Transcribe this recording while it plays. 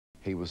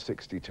he was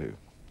 62.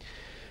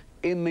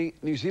 In the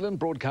New Zealand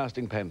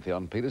broadcasting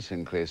pantheon, Peter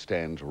Sinclair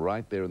stands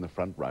right there in the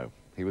front row.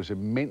 He was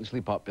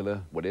immensely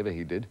popular, whatever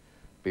he did,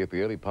 be it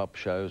the early pop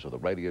shows or the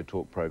radio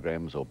talk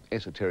programs or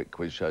esoteric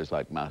quiz shows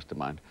like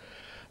Mastermind.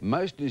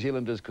 Most New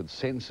Zealanders could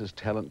sense his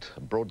talent,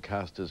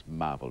 broadcasters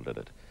marvelled at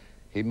it.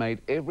 He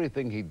made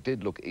everything he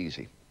did look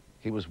easy.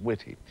 He was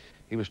witty,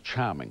 he was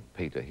charming,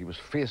 Peter. He was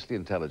fiercely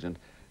intelligent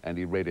and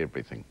he read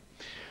everything.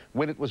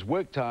 When it was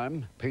work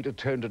time, Peter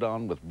turned it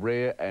on with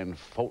rare and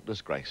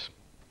faultless grace.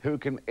 Who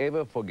can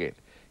ever forget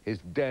his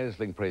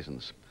dazzling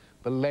presence,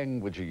 the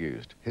language he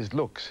used, his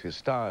looks, his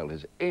style,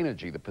 his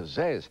energy, the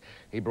pizzazz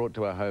he brought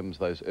to our homes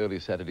those early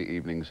Saturday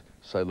evenings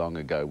so long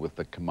ago with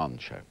the Come On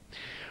Show.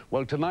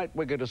 Well, tonight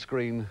we're going to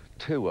screen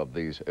 2 of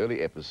these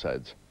early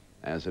episodes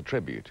as a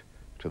tribute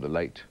to the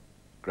late,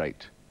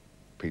 great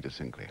Peter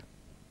Sinclair.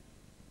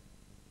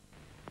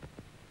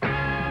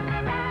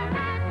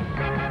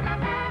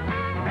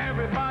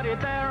 Everybody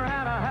there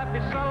had a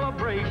happy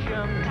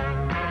celebration.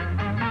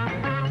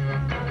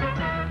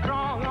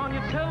 Strong on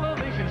your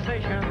television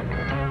station.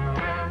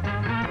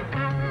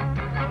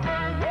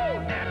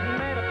 That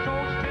made a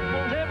toast, it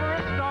will never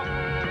stop.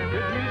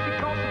 With music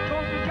coast to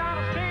coast, we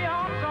gotta stay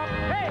on top.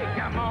 Hey,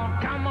 come on,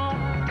 come on,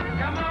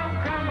 come on,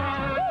 come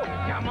on. Woo!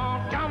 Come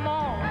on, come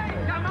on,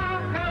 come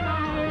on, come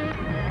on.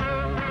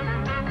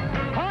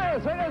 Hi,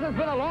 swingers, it's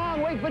been a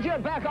long week, but you're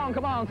back on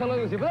Come On to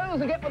Lose You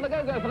Blues and get with the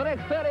go-go for the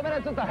next 30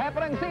 minutes. It's a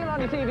happening scene on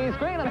your TV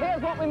screen, and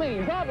here's what we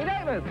mean. Bobby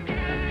Davis.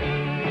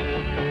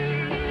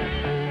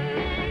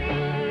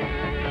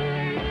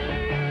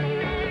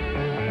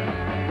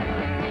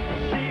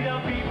 See the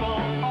people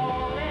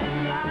all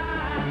in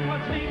line,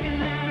 what's making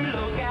them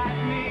look at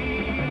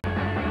me?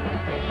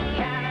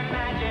 Can't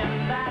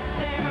imagine that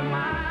their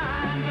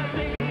minds are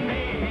thinking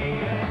me.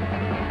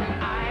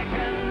 I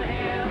can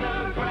hear the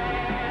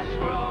grass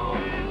grow,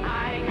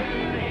 I can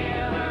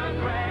hear the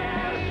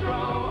grass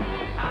grow.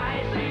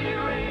 I see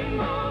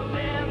rainbows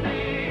in the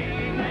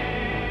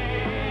evening.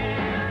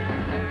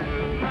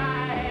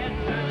 My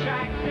head's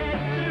attracted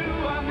to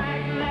a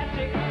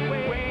magnetic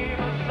wave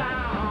of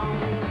sound,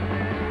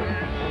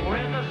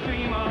 with a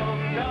stream of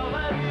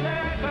colored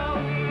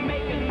circles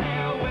making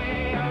their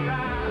way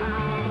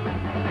around.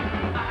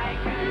 I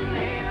can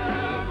hear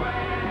the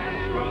grass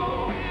grow,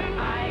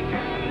 I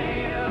can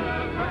hear the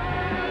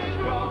grass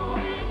grow.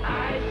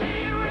 I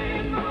see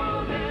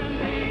rainbows in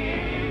the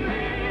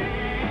evening.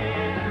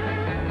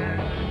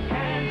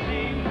 Can't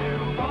seem to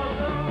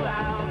puzzle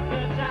out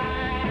the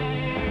time.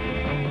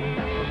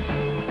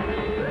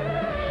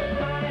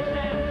 My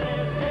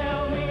senses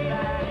tell me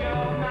that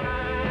you're mine.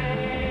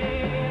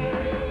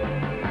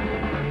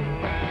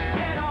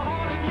 Get a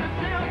hold of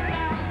yourself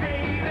now,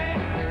 baby.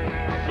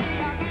 See,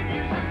 I'll give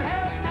you some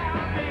help now,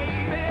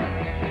 baby.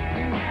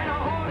 Get a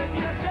hold of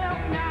yourself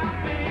now,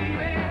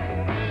 baby.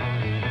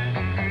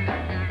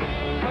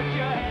 Put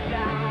your head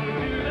down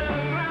to the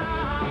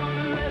ground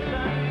and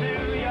listen to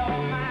your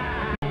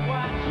mind.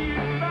 What you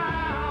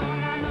found,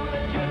 I know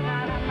that you're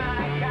not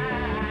my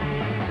kind.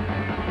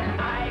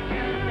 I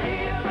can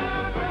hear the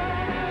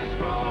grass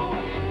grow,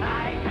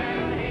 I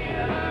can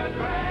hear the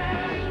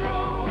grass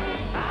grow.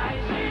 I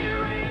see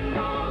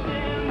rainbows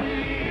in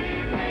the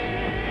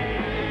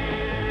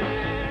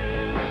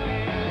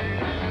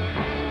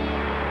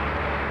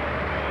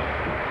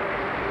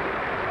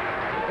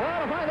Well,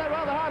 I find that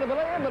rather hard to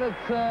believe, but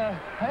it's,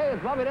 hey,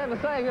 it's Bobby Davis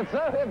saying it, so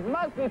it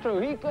must be true.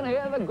 He can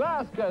hear the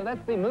grass grow.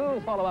 That's the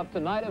Moves follow-up to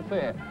Night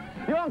Affair.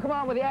 You're on Come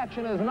On with the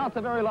action is not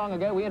so very long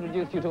ago we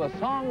introduced you to a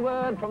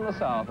songbird from the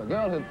South, a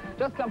girl who'd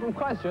just come from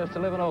Christchurch to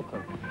live in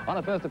Auckland. On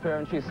her first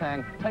appearance, she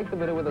sang Take the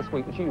Bitter with the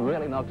Sweet, and she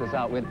really knocked us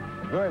out. We'd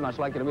very much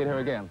like you to meet her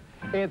again.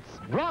 It's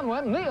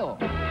Bronwyn Neal.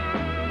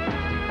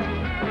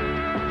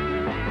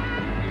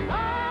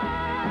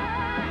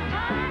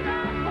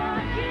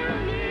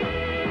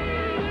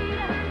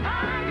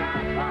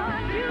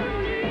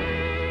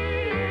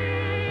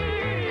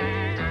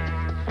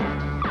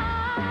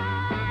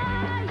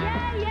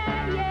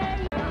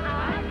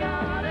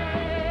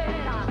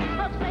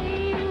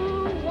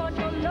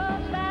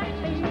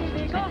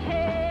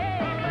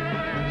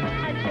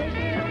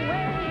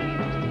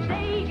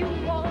 Say you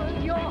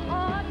want your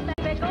heart,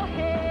 baby, go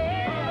ahead.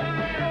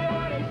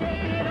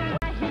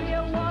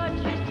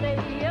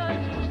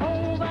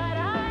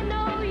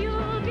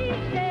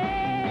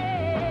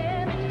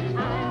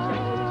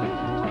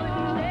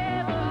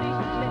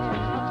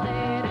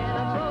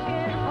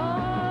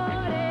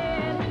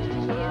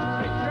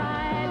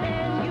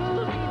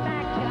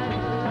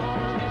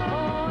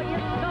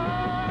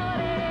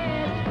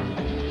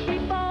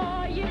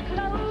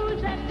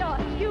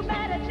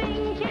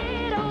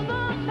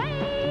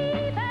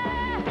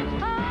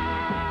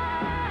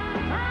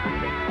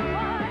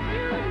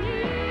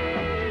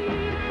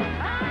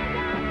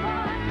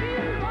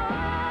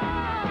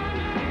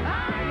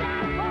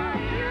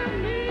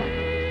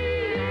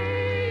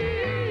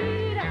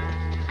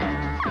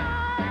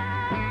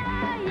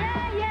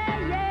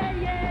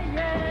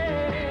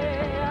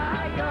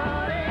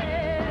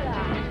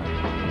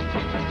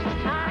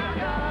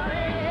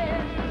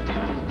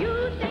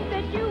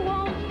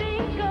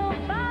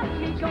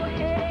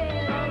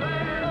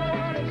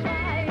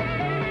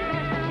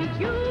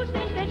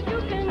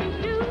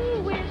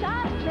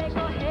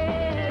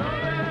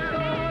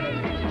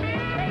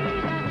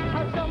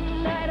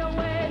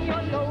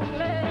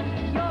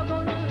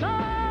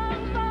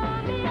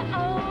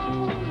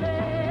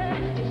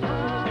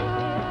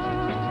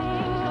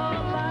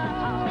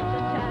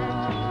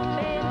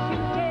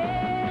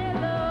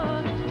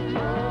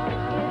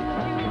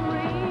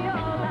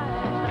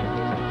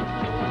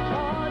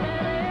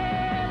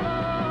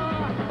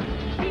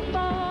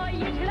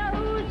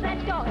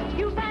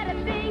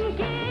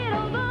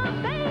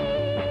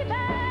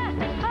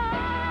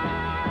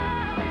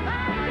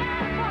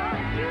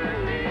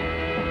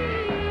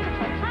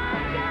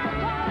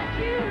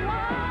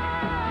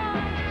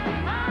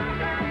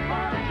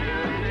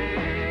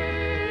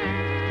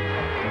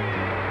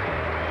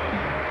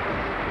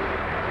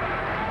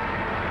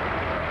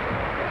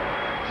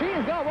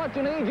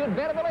 what you need, you'd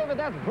better believe it.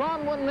 That's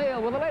Bronwyn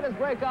Neal with the latest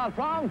breakout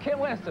from Kim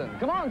Weston.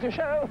 Come on to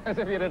show, as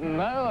if you didn't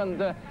know. And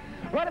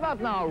right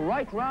about now,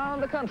 right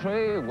round the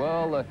country,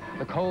 well,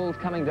 the cold's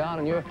coming down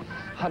and you're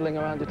huddling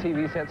around your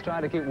TV sets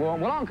trying to keep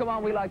warm. Well, on, come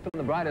on, we like it on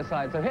the brighter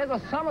side. So here's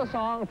a summer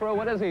song for a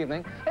winter's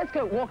evening. Let's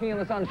go walking in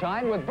the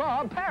sunshine with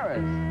Bob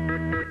Paris.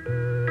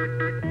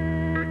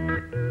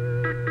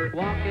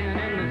 Walking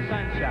in the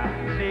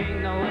sunshine,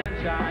 sing the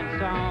sunshine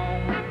song.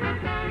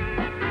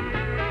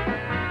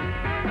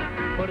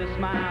 Put a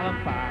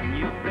smile upon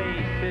your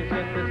face as if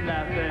there's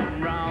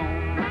nothing wrong.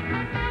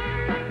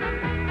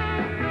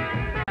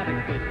 Had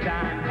a good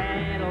time,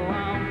 had a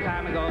long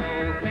time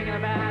ago, thinking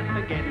about,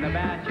 forgetting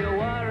about your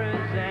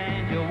worries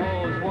and your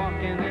woes.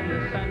 Walking in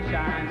the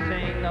sunshine,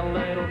 sing a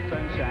little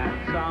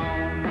sunshine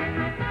song.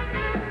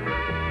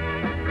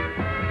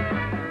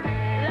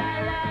 La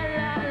la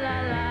la la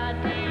la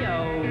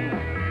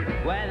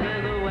dee-oh,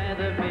 whether the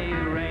weather be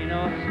rain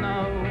or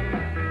snow,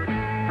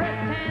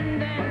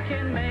 pretending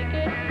can make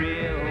it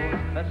real.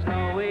 A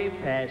snowy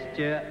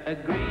pasture, a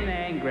green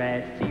and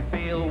grassy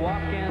field.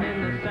 Walking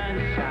in the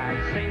sunshine,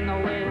 sing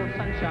a little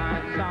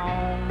sunshine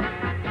song.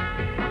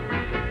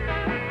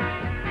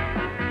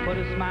 Put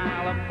a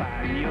smile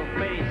upon your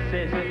face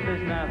as if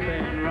there's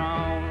nothing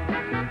wrong.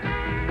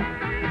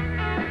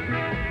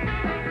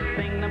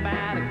 Thinking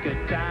about a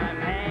good time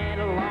had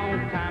a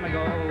long time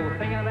ago,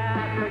 thinking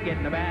about,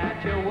 forgetting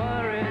about your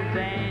worries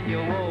and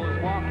your woes.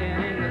 Walking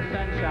in the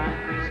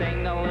sunshine,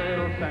 sing a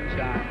little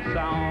sunshine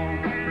song.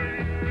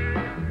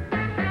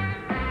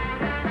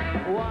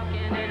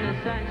 Walking in the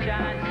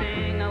sunshine,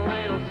 sing a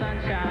little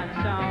sunshine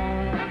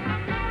song.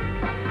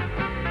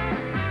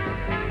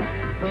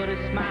 Put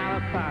a smile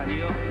upon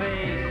your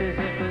face as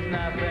if there's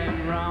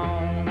nothing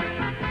wrong.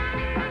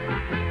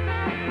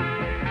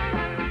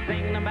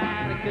 Thinking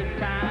about a good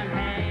time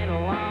had a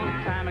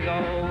long time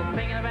ago,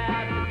 thinking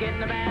about,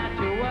 forgetting about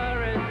your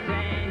worries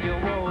and your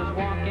woes.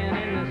 Walking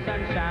in the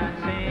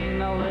sunshine,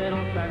 sing a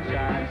little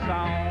sunshine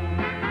song.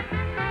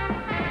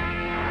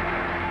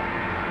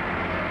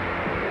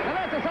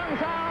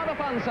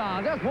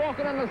 Sound, just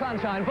walking in the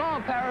sunshine.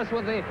 Bob Paris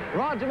with the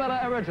Roger Miller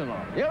original.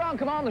 You're on,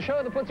 come on, the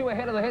show that puts you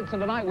ahead of the hits,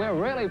 and tonight we're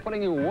really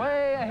putting you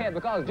way ahead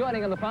because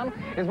joining in the fun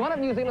is one of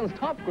New Zealand's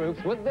top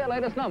groups with their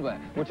latest number,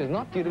 which is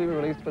not due to be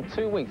released for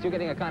 2 weeks. You're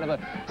getting a kind of a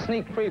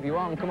sneak preview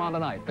on Come On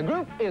tonight. The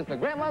group is the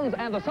Gremlins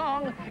and the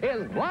song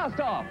is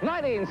Blast Off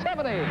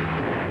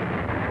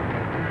 1970.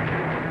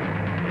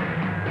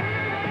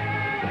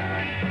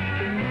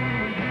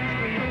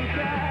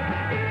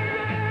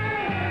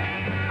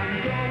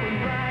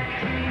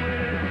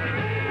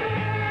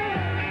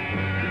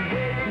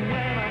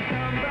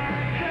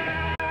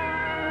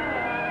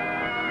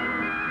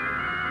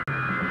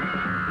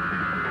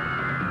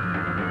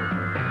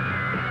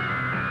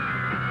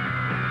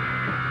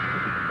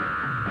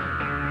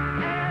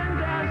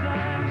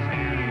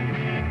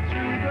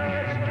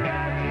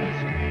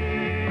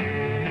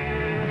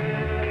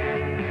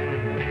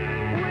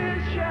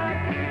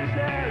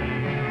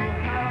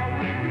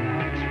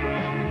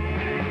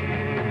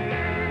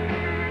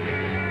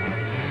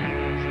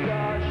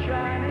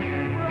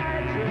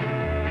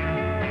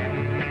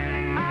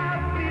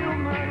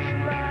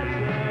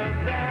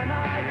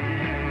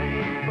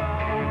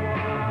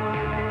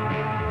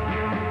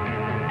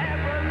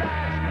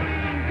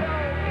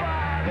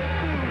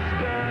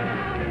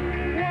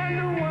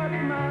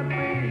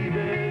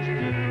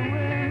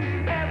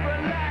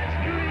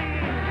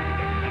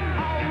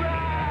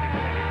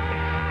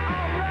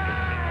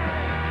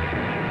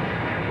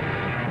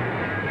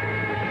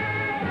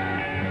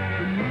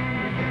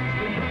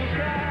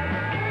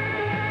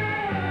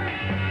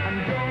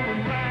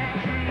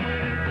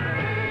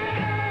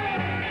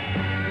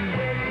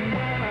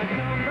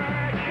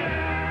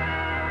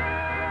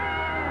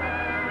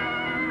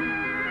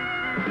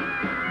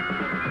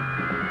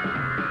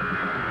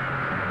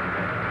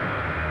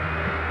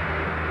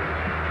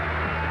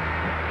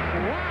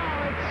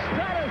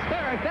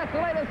 That's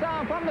the latest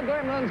sound from the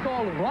Gremlins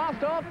called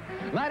Blast Off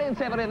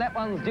 1970. That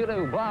one's due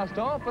to blast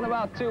off in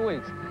about 2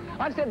 weeks.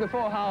 I've said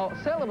before how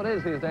seldom it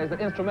is these days that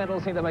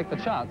instrumentals seem to make the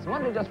charts.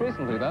 One did just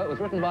recently, though. It was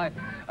written by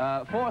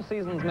Four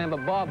Seasons member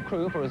Bob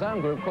Crew for his own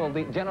group called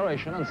The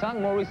Generation and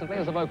sung more recently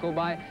as a vocal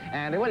by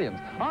Andy Williams.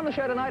 On the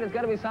show tonight, it's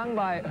going to be sung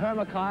by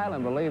Herma Kyle,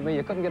 and believe me,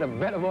 you couldn't get a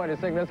better boy to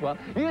sing this one.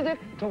 Music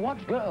to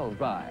watch girls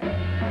by.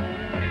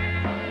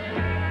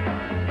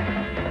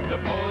 The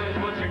boys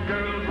watch the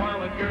girls while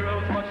the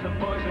girls watch the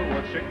boys who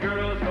watch the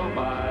girls go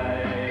by.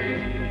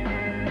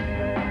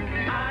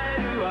 Eye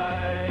to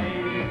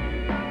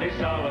eye, they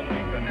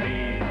solemnly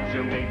convene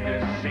to make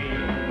this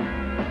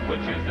scene,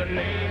 which is the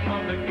name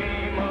of the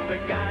game of the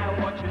guy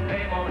who watches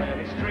name on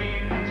any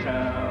street in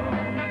town.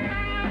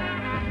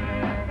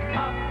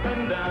 Up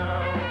and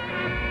down,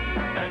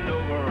 and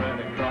over and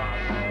across,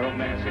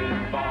 romance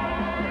is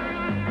born.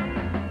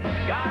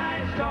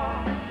 Guys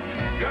talk,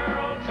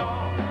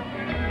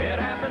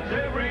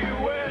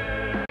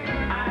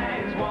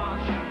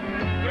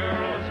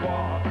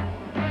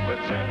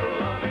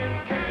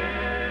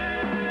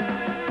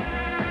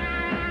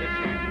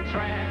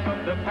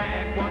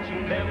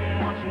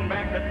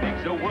 back that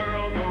makes the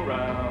world go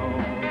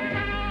round.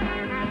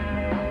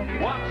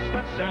 What's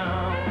that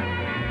sound?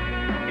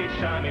 Each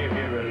time you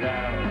hear it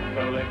loud,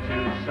 they'll let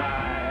you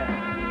sigh.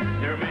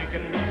 They're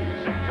making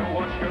music to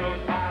watch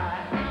girls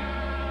by.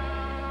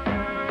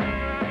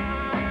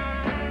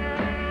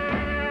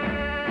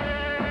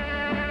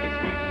 It's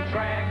keeping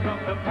track of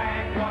the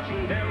pack,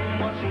 watching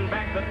them, watching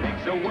back that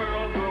makes the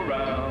world go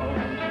round.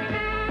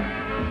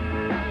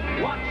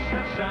 What's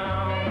that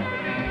sound?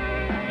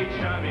 Each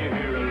time you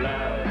hear it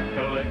loud,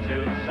 they'll let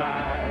you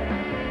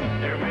sigh.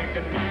 They're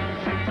making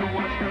music to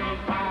watch girls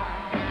by.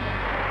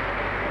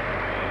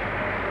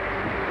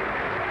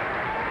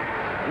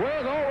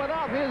 With or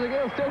without music,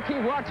 you'll still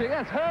keep watching.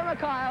 That's Herman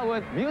Kyle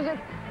with music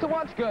to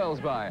watch girls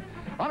by.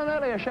 On an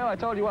earlier show, I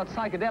told you what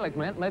psychedelic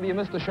meant. Maybe you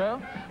missed the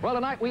show. Well,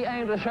 tonight we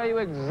aim to show you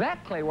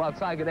exactly what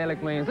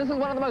psychedelic means. This is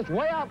one of the most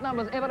way-out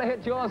numbers ever to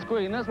hit your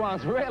screen. This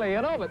one's really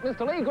in orbit.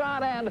 Mr. Lee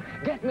Grant and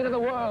Get Me to the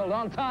World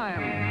on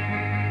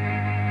time.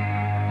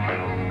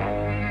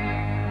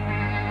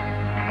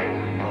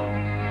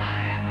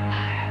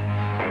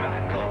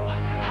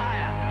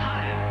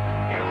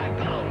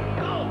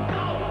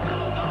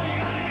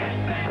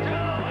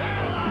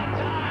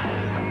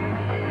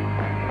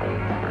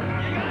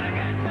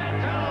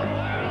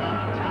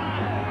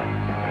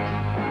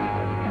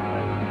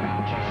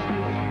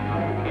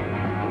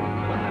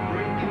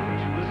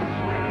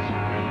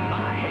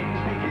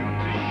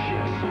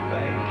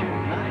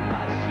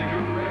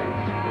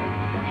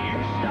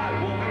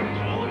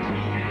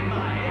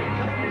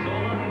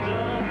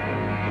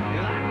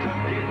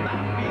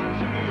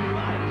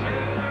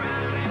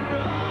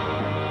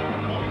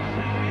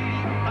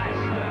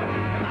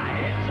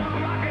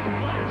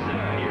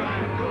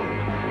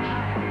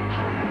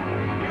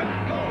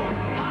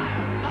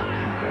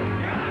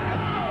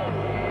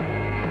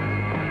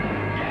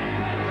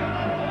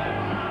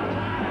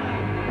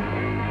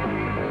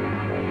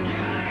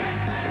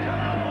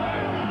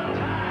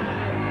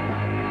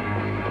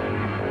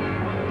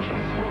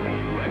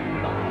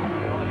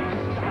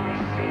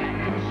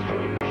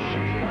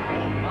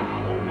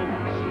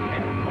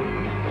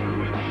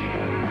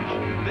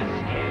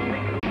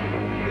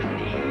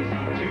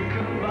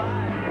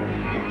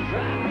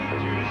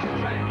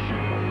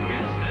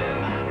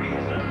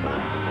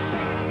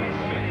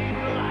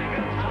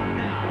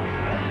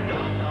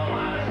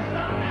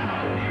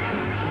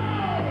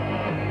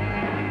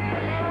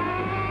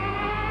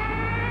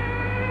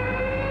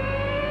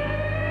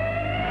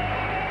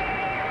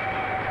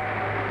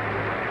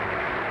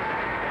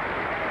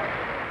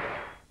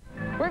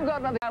 We've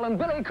got another island,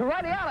 Billy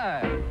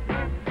Caradiana.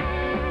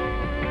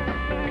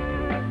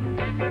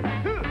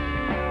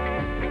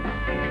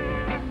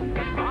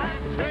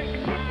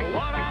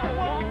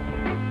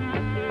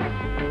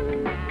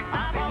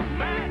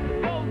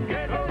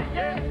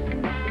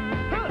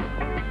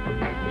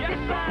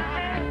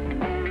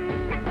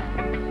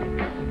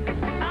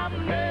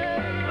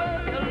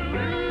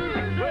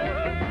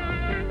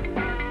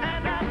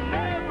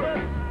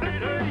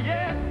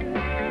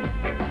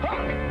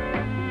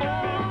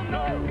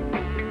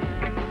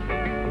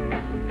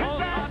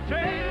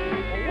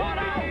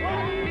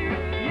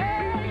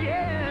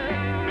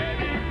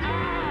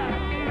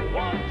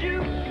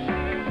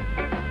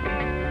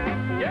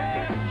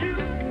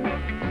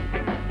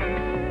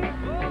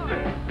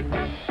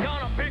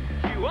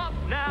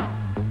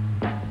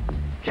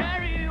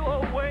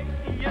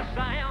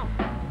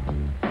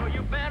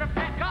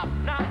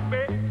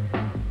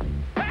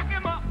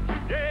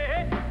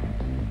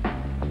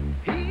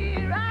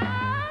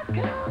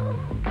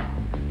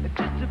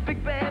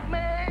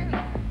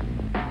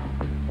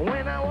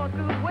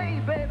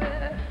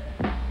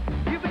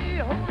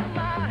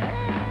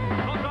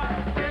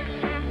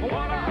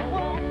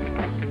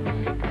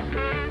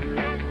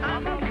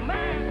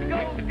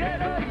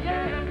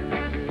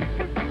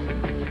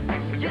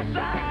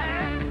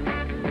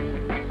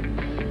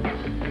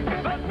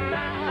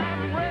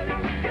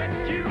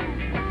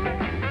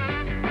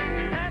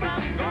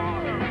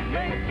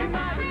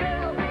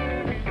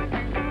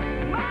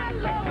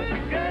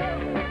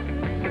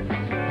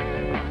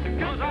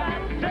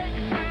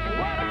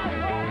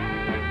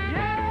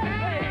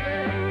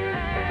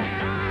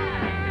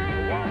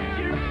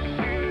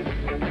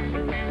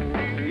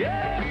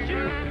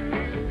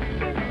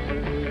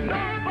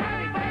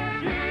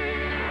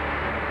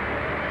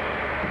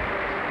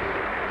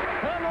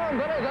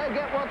 They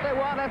get what they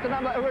want. That's a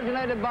number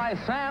originated by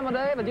Sam and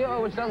Dave, a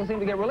duo which doesn't seem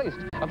to get released.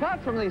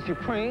 Apart from the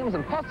Supremes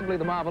and possibly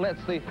the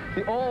Marvelettes,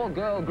 the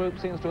all-girl group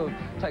seems to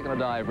have taken a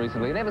dive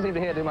recently. You never seem to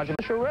hear too much of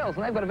the Shirelles,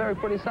 and they've got a very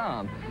pretty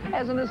sound.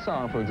 As in this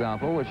song, for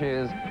example, which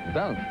is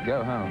Don't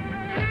Go Home.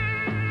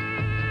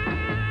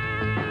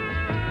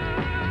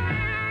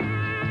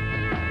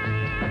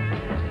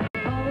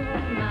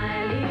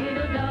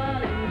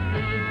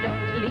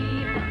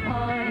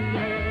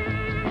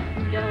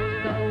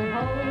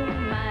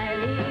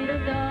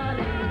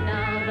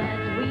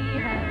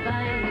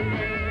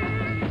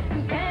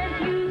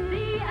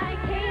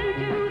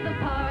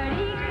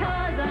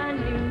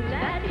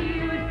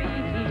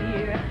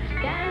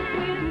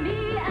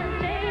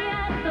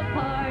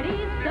 Party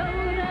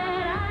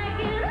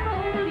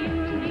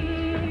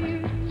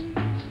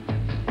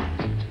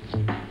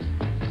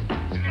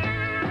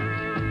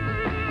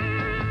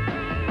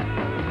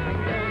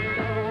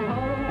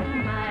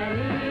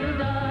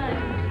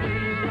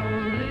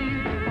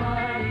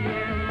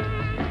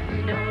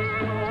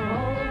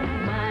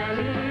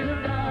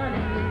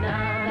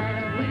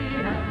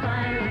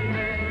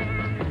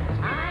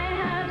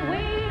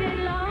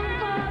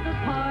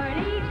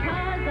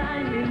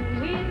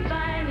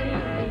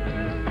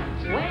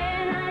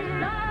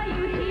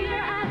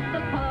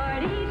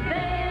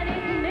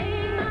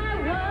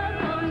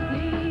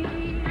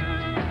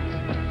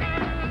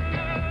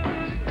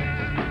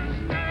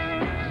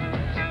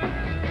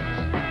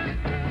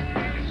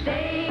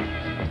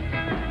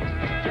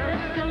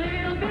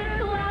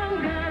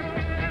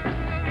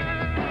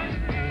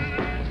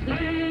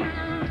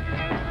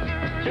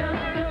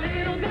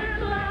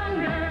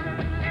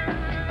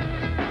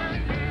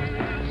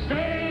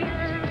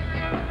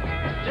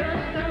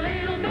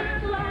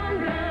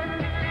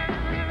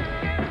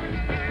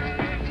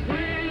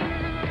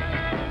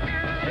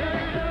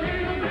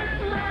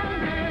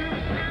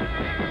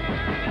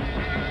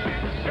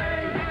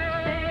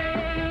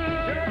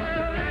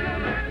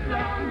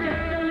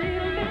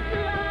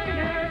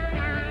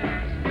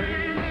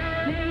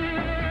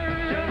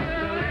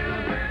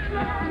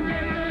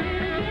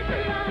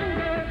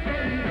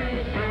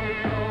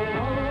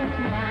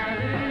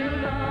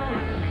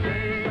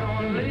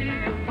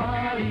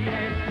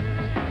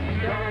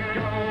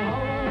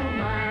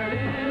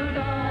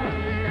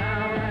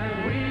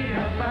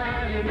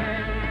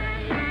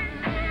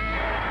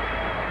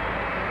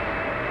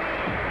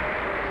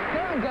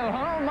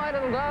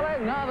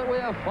darling, now that we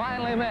have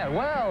finally met.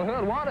 Well,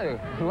 who'd want to?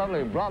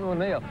 Lovely Bronwyn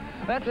Neal.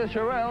 That's a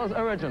Shirelles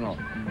original.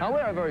 Now,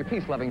 we're a very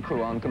peace-loving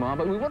crew on Come On,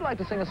 but we would like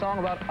to sing a song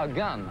about a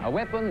gun, a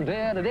weapon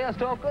dear to deer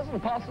stalkers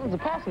and possums, the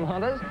possum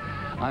hunters.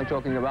 I'm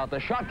talking about the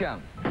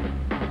shotgun.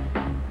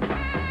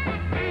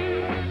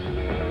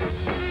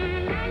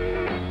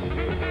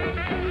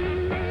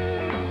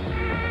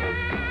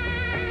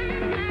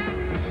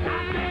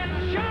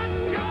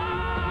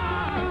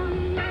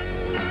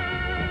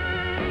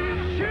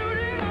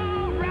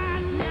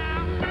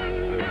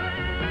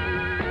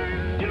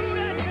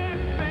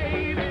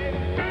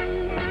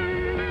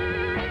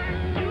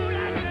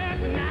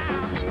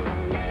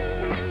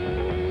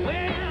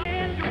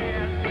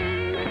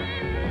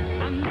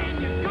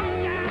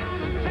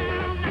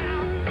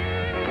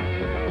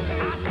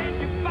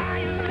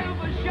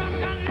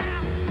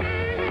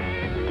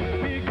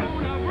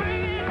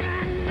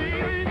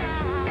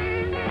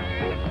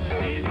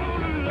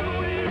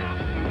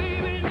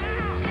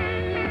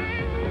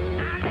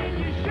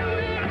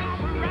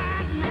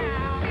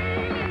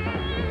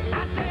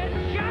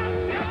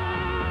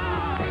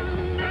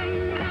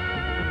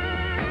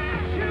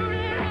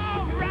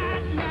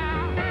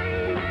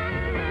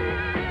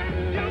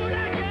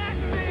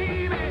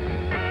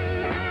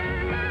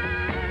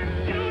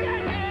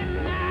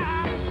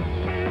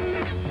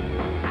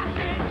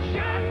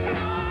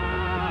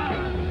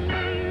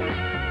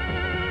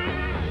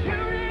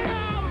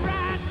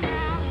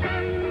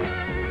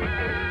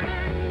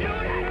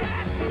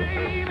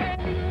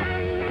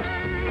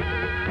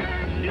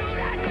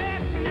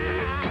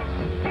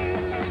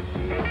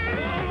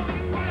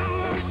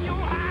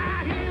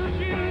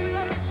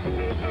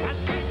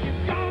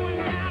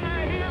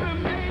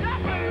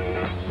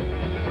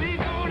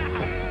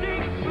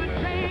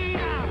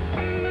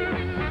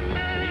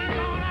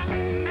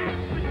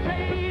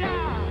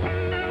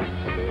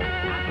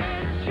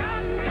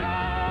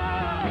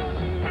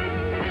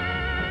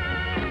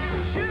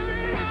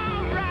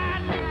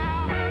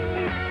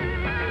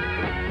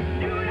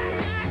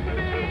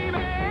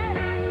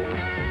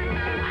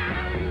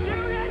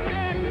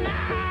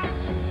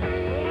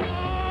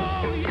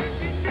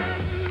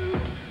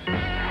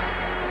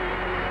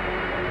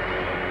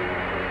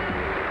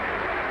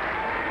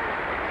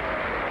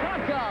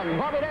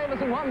 Bobby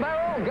Davis in one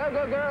barrel,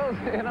 Go-Go Girls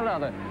in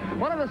another.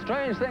 One of the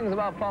strange things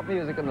about pop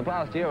music in the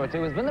past year or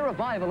two has been the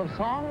revival of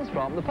songs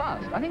from the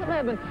past. I think it may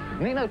have been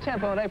Nino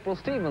Tempo and April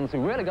Stevens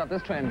who really got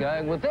this trend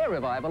going with their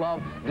revival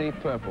of Deep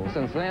Purple.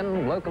 Since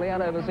then, locally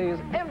and overseas,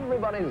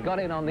 everybody's got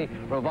in on the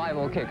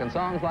revival kick. And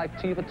songs like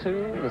Tiva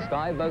 2, the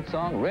Skyboat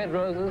song, Red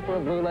Roses for a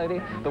Blue Lady,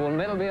 There Will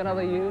Never Be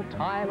Another You,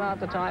 Time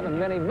After Time, and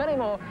many, many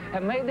more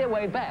have made their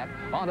way back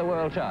on the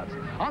world charts.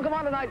 On Come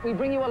On tonight, we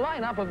bring you a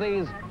lineup of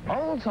these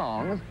old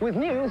songs with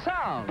new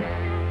sound.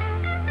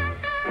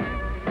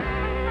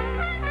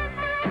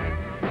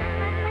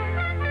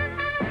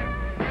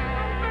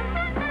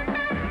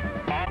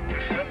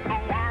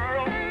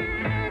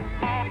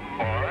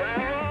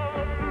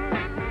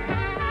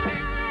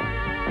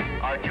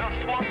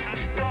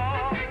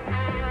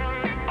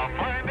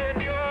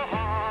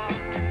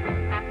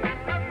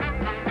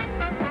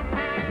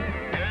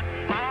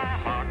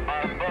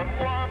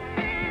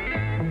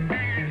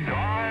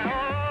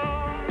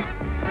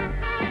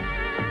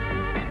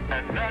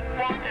 That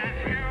one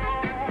is you.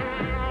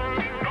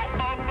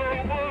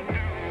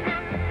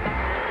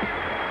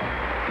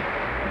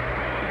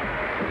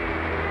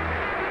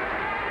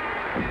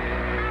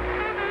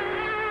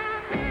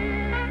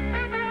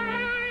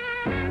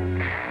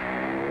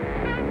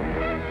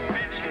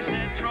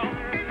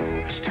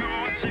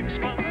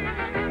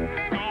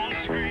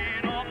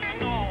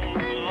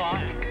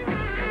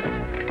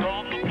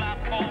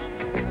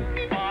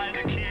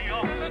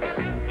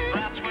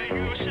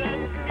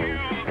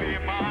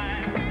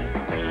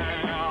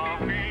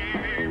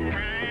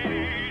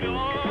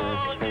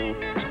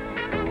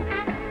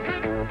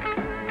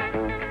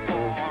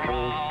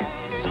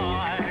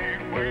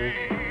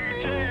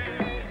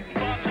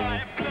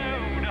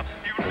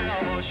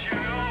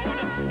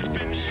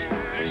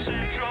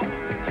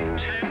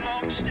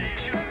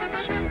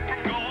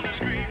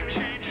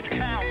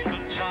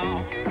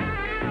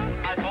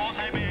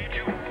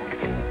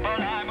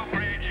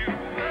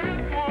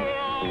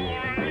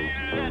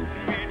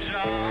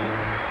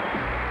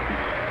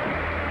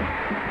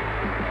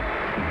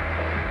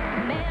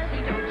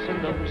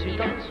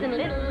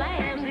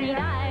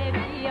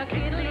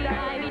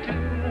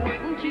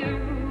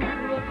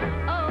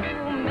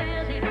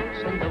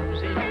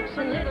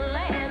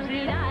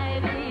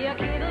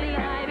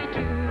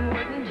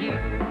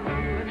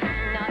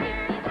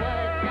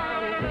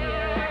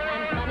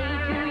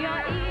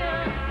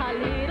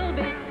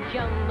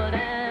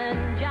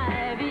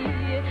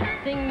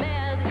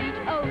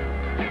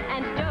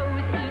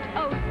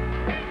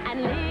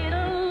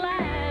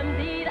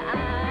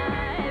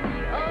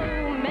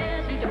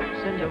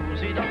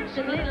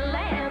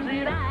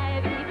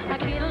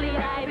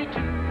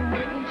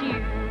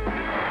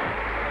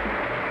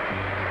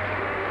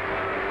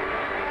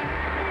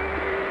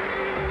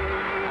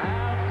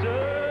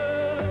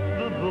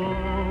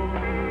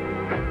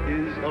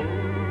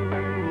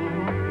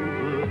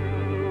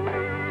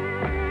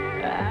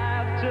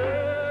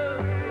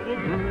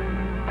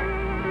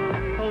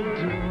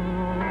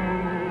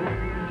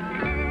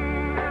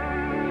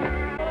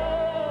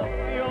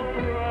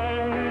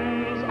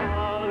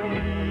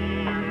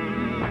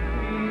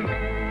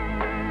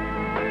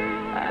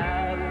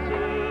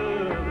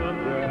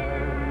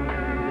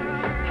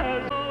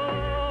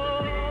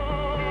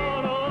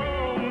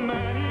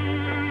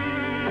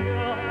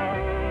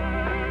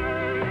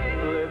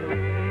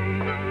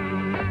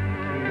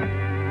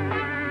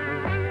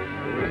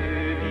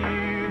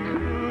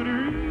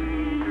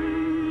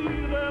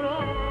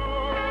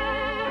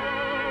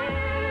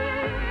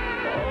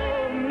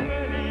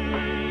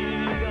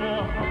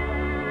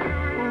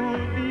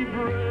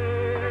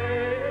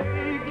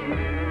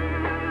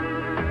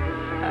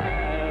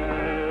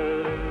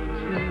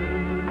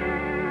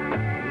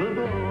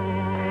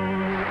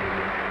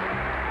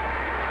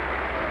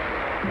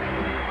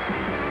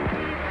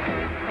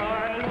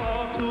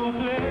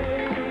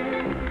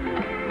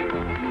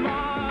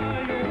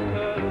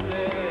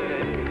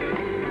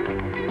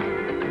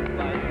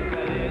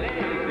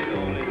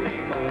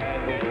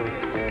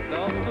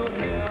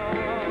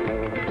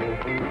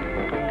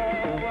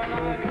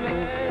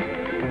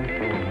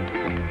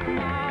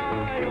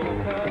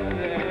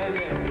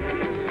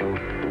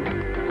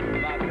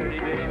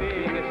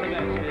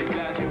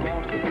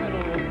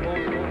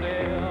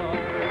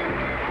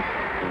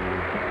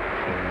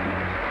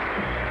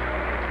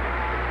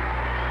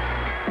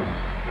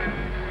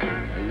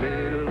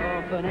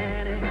 off an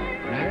Annie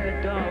and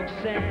her dog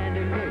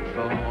Sandy looked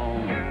for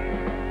home.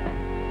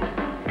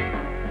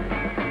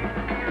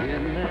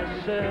 In their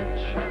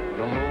search,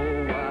 the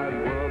whole wide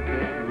world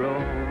they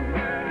roam.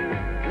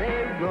 They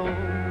roam.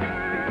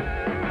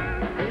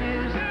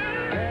 Is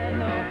there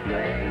no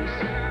place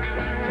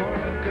for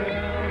a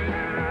girl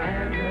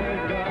and her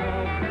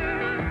dog?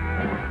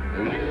 A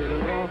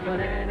little orphan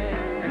Annie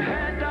and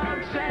her dog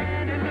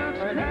Sandy looks,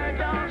 and her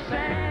dog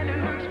Sandy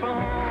looks for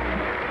home.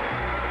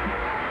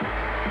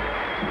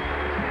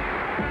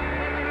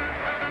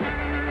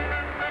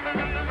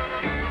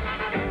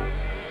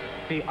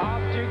 The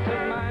object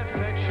of my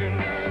affection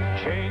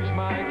changed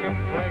my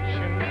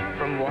complexion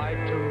from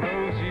white to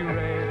rosy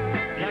red.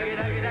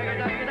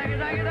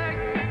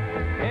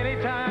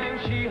 Anytime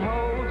she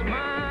holds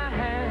my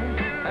hand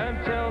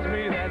and tells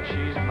me that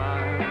she's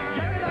mine.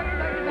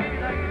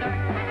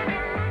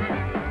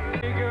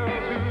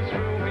 Girls who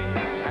thrill me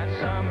and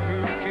some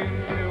who can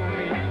fill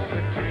me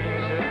with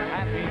dreams of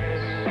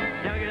happiness.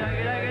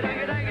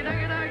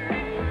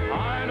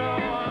 I know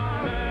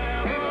I'll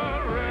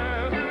never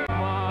rest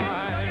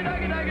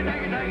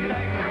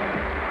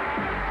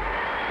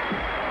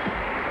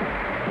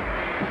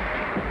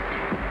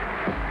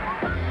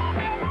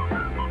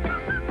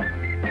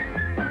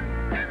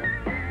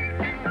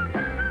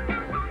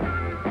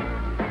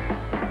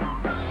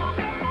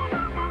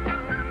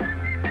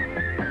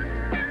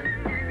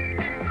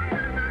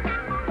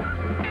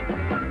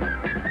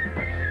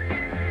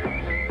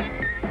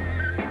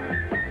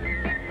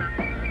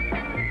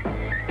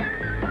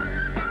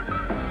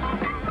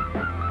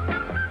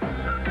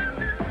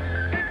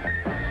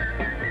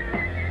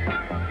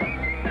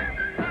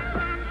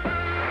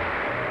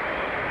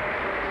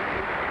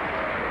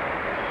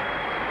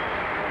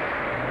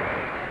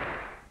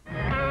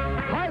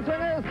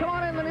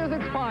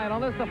mine.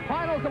 On this, the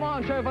final Come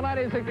On show for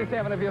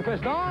 1967. If you're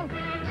switched on,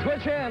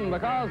 switch in,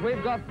 because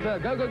we've got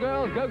Go-Go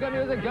Girls, Go-Go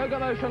Music, Go-Go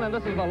Motion, and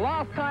this is the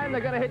last time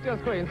they're going to hit your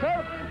screen. So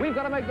we've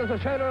got to make this a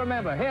show to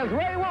remember. Here's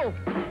Ray Wolf.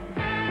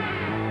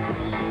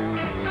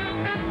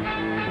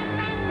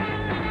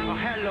 Oh,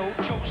 hello,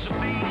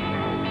 Josephine.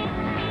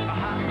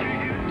 How do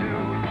you do?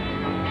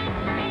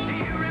 Do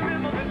you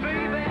remember me,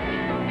 baby?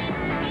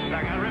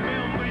 Like I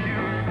remember you.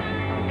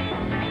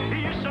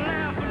 You used to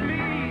laugh at me.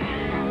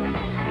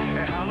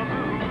 Hey,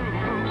 hallelujah.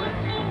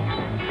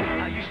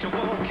 I used to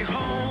walk you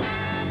home.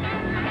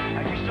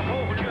 I used to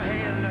hold your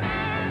hand.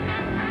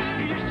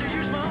 You used to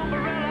use my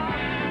umbrella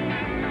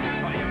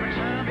every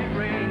time it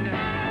rained.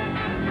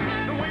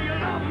 The way you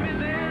loved me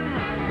then,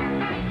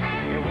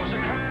 it was a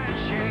crying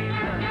shame.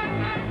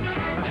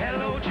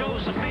 Hello,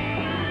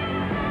 Josephine.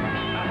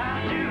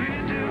 How do you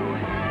do?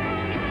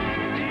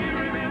 Do you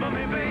remember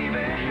me,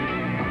 baby?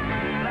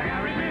 Like I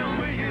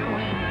remember you.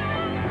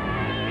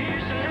 You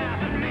used to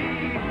laugh at me.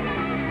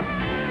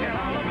 And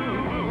all the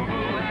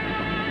boo-boo-boo.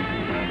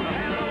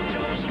 Hello,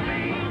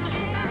 Josephine.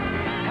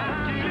 How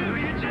do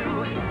you do?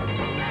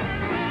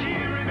 Do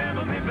you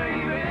remember me,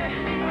 baby?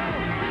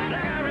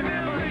 Like I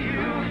remember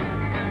you.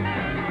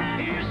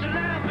 You used to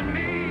laugh at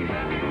me.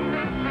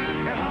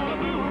 And all the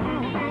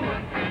boo-boo-boo.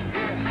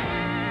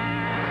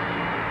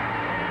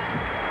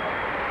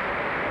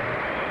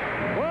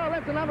 Well,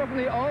 that's a number from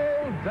the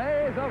old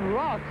days of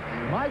rock.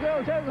 My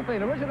Girl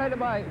Josephine, originated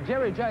by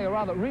Jerry J, or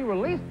rather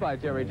re-released by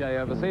Jerry J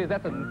overseas.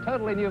 That's a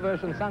totally new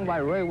version sung by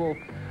Ray Wolf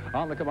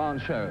on the Come On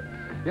show.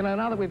 You know,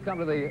 now that we've come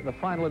to the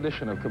final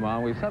edition of Come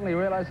On, we've suddenly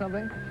realized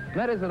something.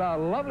 That is that our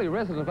lovely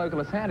resident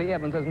vocalist, Sandy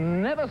Evans, has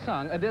never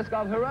sung a disc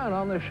of her own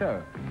on this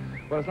show.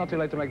 Well, it's not too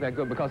late to make that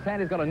good, because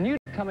Sandy's got a new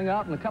coming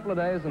out in a couple of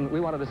days, and we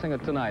wanted to sing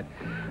it tonight.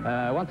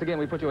 Once again,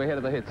 we put you ahead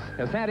of the hits.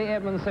 As Sandy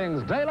Evans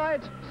sings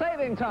Daylight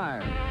Saving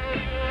Time.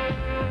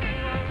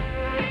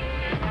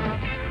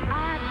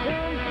 I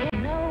don't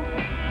think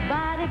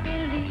nobody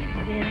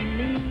believes in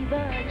me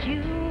but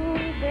you,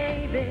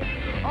 baby.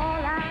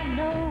 All I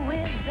know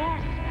is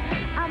that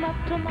I'm up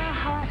to my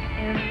heart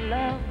in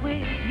love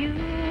with you,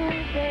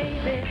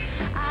 baby.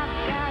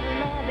 I've got a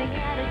loving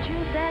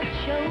attitude that's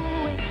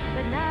showing,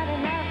 but not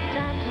enough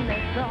time to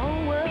let the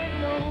whole world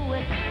know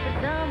it. The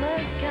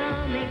summer's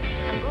coming,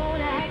 I'm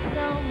gonna have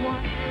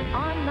someone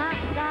on my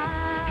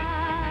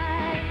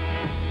side.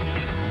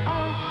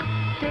 Oh,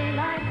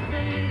 daylight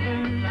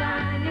saving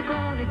time, you're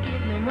gonna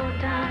give me more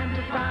time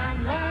to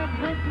find love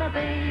with my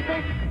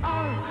baby.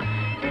 Oh,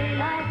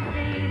 daylight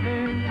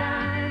saving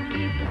time,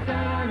 keep the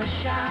sun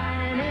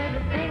a-shine,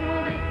 everything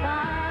will be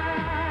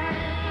fine.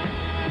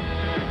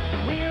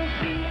 We'll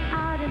be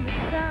out in the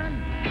sun,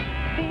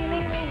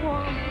 feeling the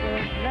warmth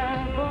of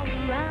love all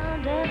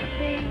around us,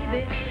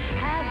 baby.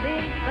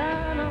 Having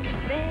fun on the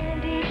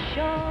sandy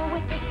shore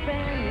with a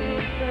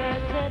friendly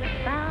birds that have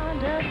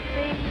found us,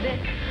 baby.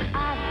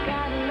 I've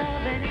got a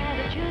love and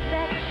attitude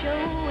that's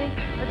showing,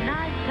 but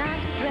now it's time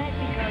to drag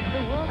because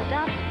the world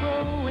stops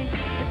growing.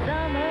 The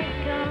summer's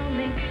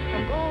coming,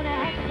 I'm gonna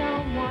have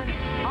someone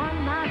on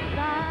my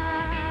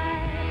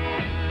side.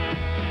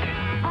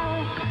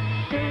 Oh,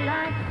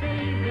 daylight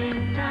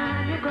saving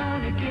time, you're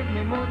gonna give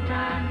me more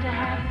time to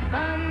have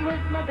fun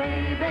with my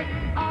baby.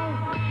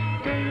 Oh,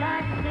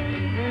 daylight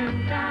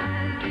saving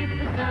time. Keep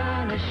the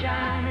sun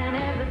a-shining,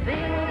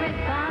 everything will be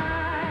fine.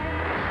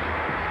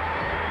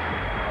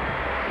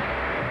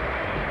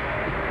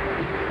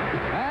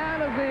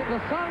 And as the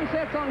sun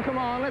sets on, come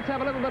on, let's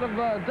have a little bit of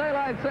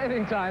daylight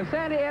saving time.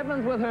 Sandy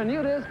Evans with her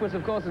new disc, which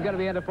of course is going to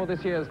be entered for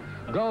this year's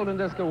Golden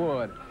Disc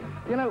Award.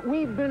 You know,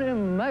 we've been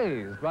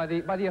amazed by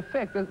the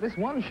effect that this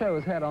one show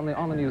has had on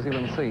the New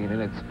Zealand scene in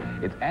its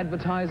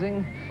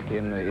advertising,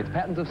 in its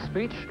patterns of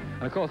speech,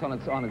 and of course on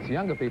its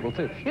younger people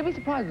too. You'd be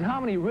surprised at how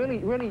many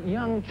really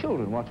young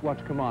children watch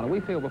Come On. And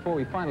we feel before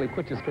we finally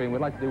quit your screen,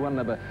 we'd like to do one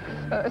number,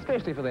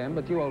 especially for them,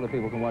 but you older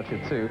people can watch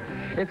it too.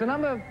 It's a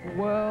number,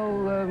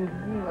 well,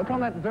 upon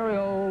that very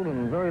old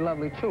and very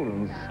lovely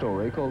children's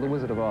story called The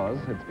Wizard of Oz.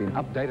 It's been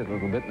updated a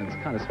little bit and it's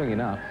kind of swingy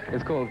now.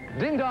 It's called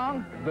Ding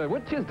Dong, the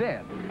Witch is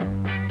Dead.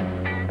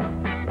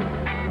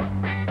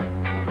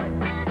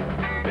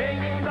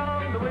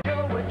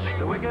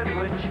 The wicked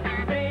witch,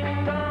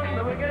 ding dong,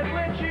 the wicked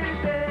witch is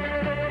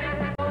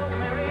dead. Oh,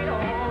 Mary,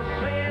 oh,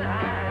 saying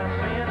high,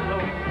 saying low.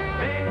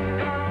 Ding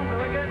dong, the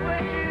wicked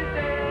witch is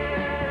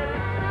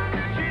dead.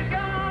 She's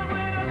gone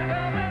with the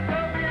government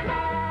of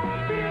below.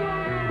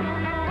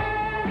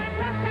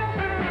 Let's go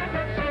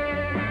let's sing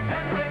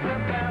and ring the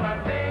bell.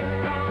 Ding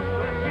dong, the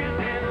witch is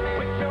dead.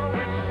 Witch, oh,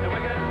 witch, the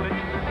wicked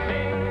witch.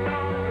 Ding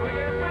dong, the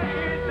wicked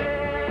witch is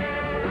dead.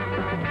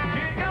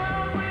 She's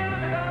gone with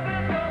the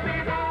government of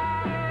below.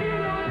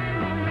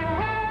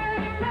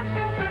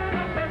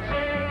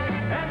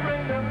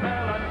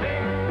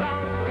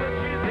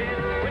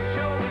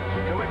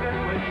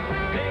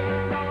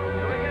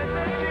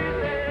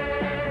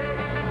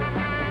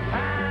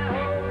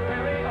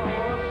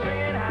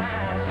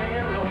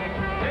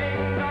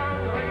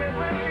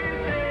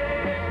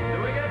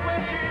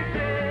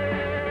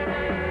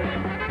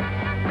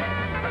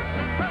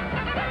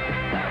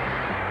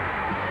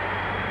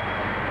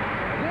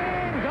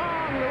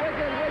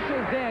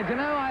 You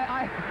know,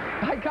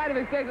 I kind of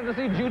expected to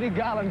see Judy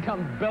Garland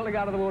come belting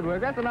out of the woodwork.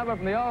 That's a number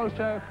from the old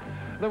show,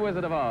 The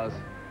Wizard of Oz.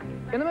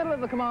 In the middle of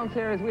the Come On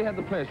series, we had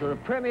the pleasure of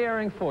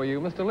premiering for you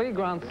Mr. Lee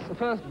Grant's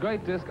first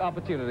great disc,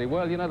 Opportunity.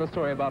 Well, you know the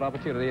story about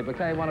Opportunity. It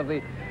became one of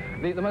the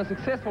most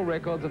successful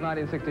records of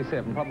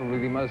 1967, probably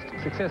the most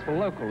successful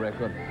local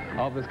record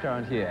of this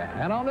current year.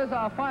 And on this,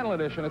 our final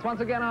edition, it's once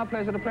again our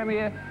pleasure to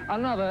premiere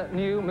another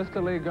new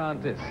Mr. Lee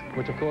Grant disc,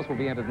 which of course will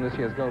be entered in this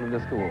year's Golden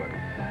Disc Award.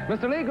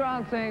 Mr. Lee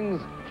Grant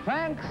sings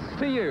Thanks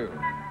to You.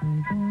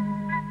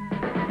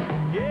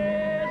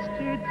 Yesterday,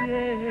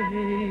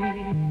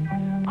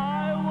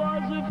 I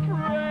was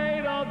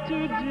afraid of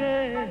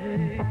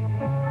today,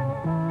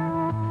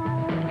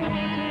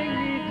 putting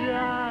me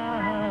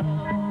down.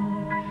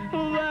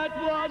 That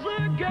was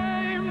a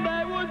game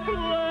they would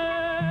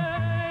play.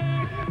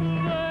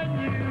 Then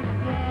you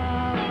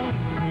found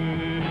me,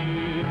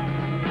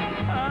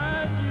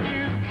 and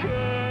you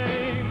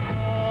came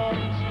on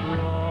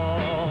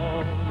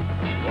strong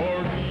for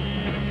me.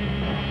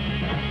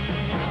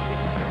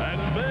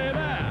 And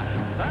baby,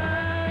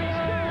 thanks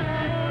to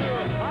you,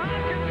 I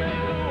can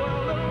make the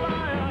world a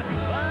liar.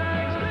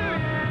 Thanks to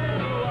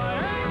you, I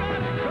ain't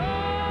gonna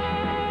cry.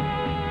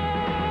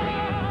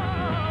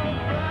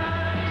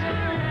 Thanks to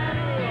you,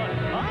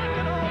 I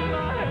can hold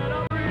my head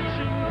up,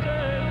 reaching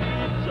 10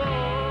 feet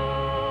tall.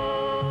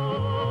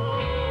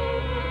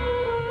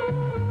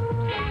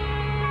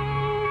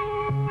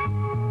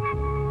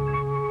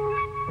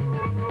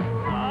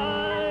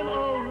 I'm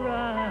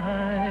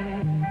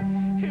alright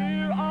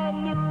here on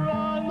the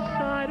wrong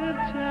side of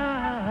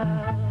town.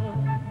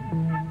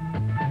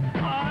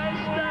 I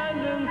stand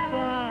and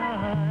fight.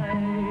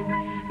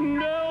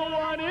 No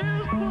one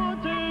is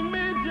putting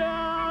me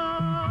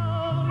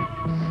down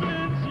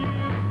since you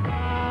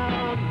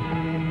found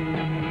me,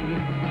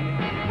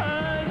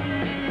 and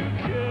you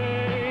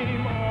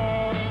came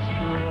on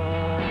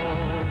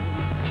strong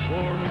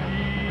for me.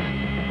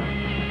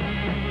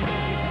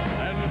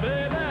 And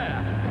baby,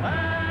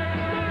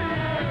 thanks to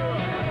you,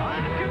 I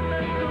can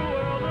make the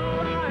world a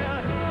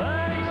liar.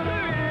 Thanks to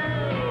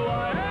you, I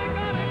ain't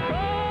gonna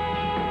cry.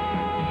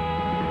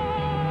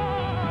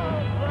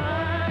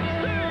 Thanks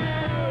to you,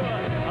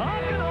 I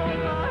can hold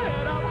my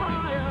head up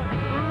higher,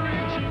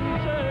 reaching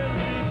 10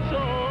 feet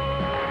tall.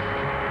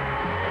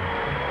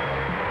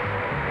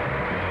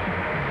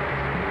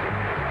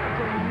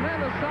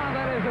 Tremendous sound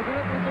that is. It's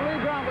Mr. Lee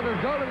Grant with his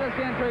Golden Disc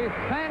entry,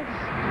 Thanks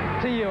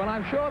to You. And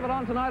I'm sure that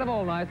on Tonight of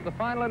All Nights, the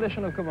final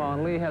edition of Come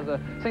On, Lee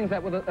sings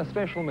that with a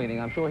special meaning.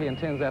 I'm sure he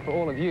intends that for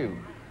all of you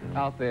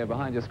out there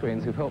behind your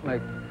screens who've helped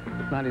make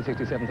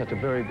 1967 such a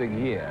very big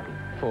year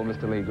for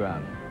Mr. Lee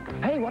Grant.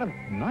 Hey, what a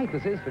night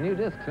this is for new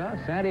discs, huh?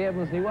 Sandy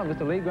Evans' new one,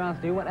 Mr. Lee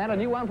Grant's new one, and a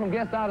new one from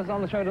guest artists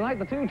on the show tonight,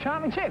 the two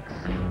Charming Chicks.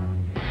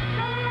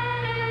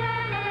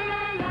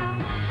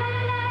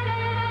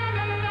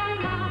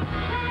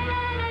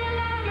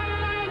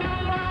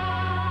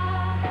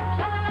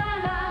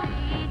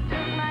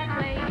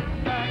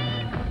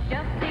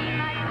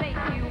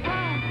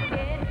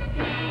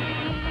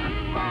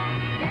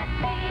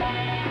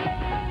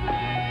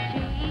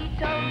 She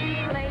told me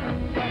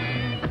plain, but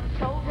you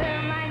told her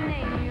my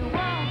name. You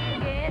won't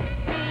forget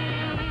me.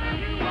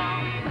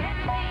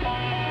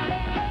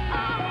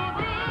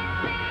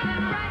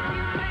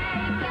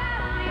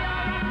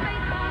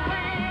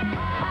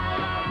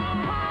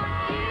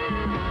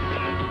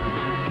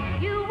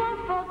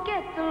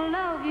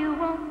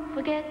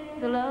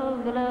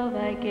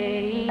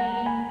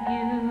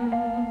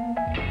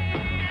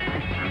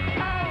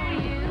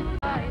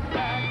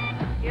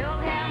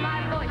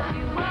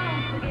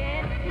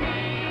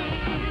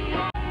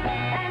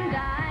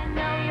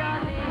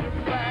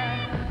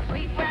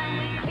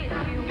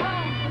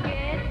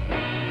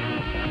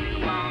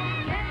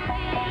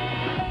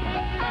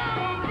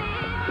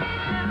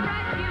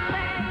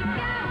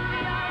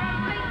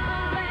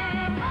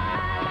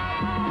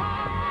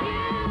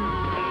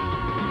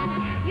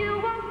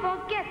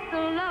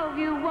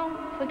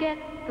 forget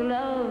the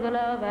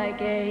love I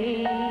gave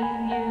you.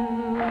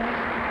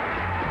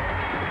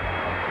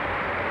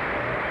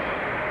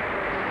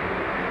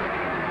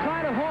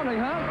 Kind of haunting,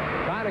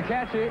 huh? Kind of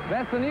catchy.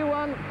 That's the new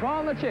one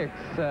from the Chicks.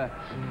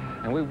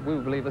 And we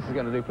believe this is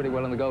going to do pretty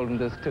well in the Golden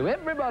Disc, too.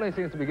 Everybody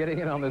seems to be getting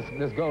in on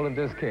this Golden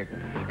Disc kick.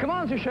 Come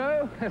on to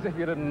show, as if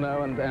you didn't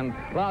know. And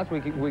last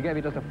week, we gave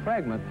you just a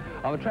fragment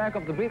of a track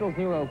off the Beatles'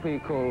 new LP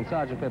called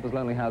Sgt. Pepper's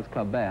Lonely Hearts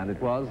Club Band. It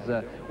was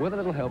with a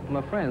little help from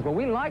our friends. Well,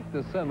 we liked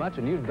this so much,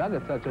 and you dug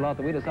it such a lot,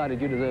 that we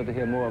decided you deserve to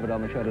hear more of it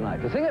on the show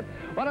tonight. To sing it,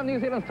 one of New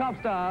Zealand's top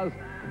stars,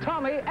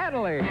 Tommy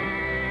Adderley.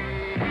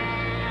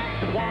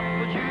 What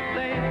would you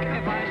think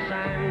if I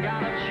sang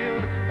out of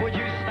tune? Would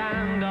you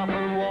stand up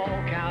and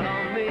walk out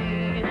on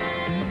me?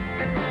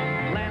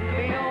 Lend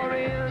me your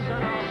ears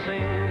and I'll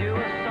sing you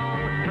a song,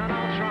 and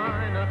I'll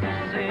try not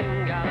to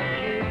sing out of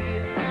key.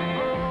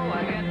 Oh, I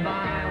get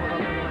by with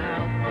a little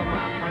help from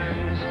my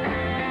friends.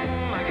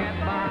 I get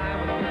by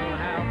with a little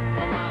help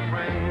from my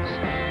friends.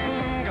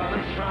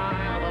 Gonna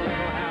try with a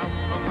little help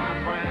from my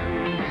friends.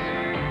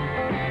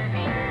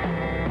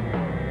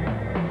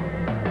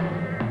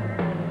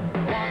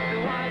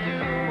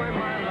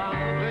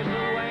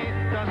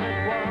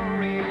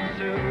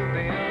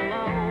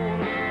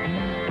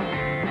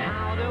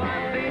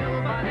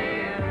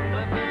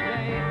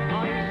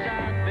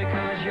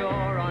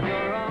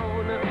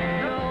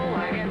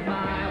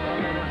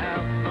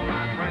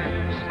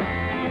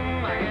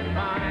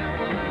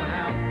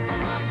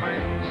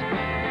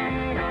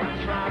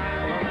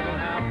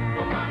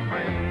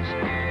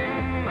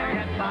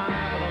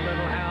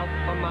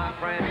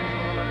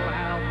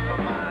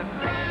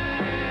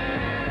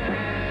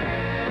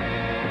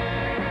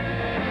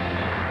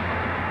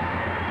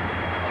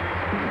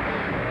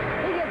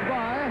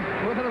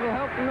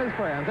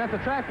 Friends. That's a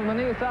track from the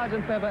new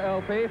Sgt. Pepper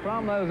LP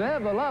from those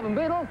ever-loving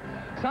Beatles,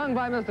 sung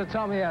by Mr.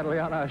 Tommy Adderley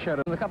on our show.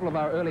 In a couple of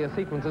our earlier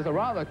sequences, a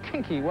rather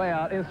kinky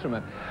way-out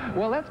instrument.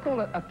 Well, that's called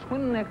a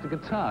twin-necked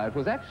guitar. It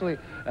was actually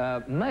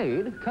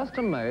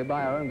custom-made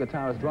by our own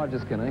guitarist, Roger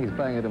Skinner. He's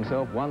playing it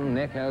himself. One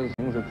neck has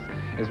things.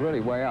 It's really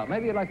way out.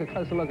 Maybe you'd like a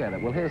closer look at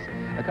it. Well, here's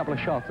a couple of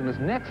shots in this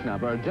next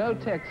number, a Joe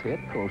Tex hit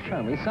called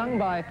Show Me, sung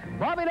by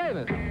Bobby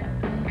Davis.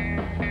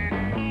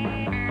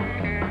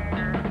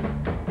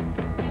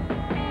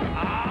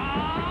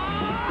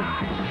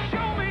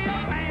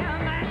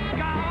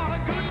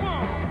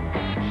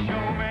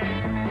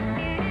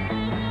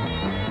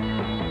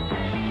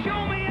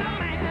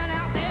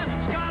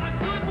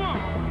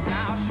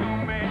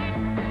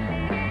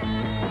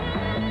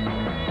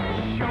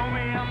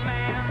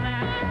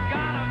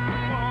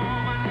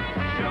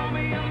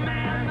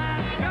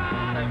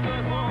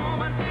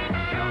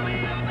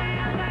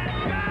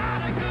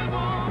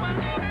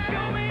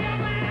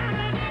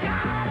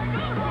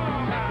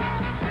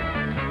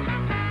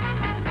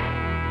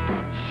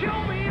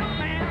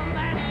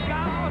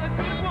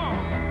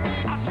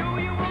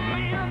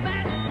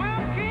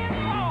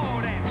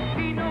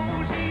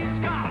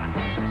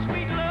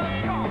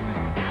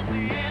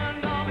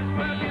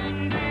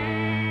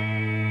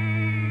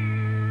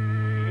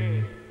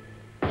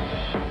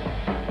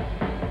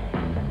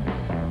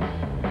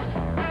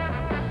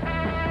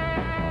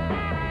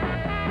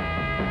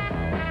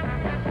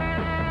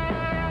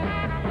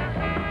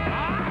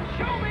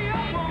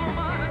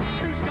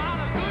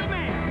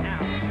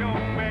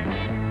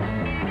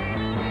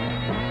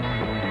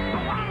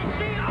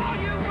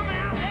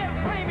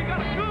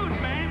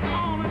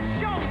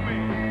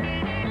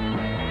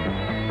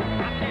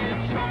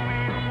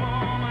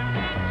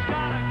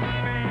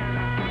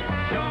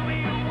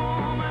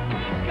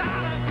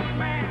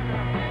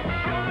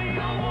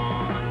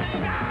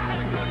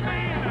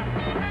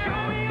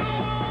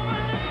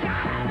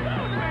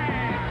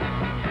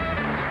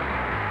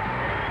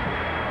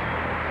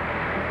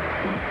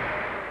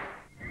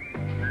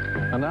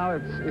 And now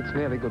it's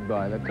nearly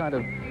goodbye. That kind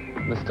of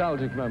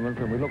nostalgic moment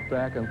when we look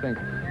back and think,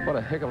 what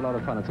a heck of a lot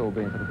of fun it's all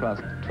been for the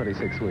past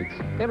 26 weeks.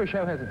 Every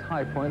show has its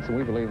high points, and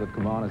we believe that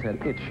Come On has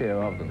had its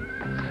share of them.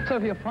 So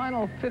for your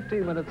final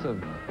 15 minutes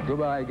of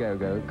Goodbye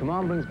Go-Go, Come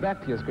On brings back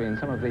to your screen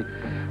some of the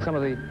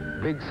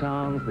big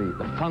sounds, the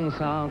fun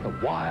sounds, the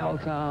wild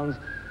sounds,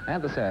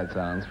 and the sad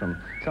sounds from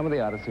some of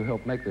the artists who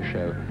helped make this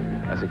show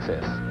a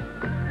success.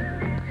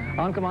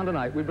 On Come On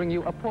tonight, we bring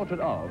you a portrait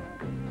of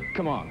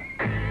Come On.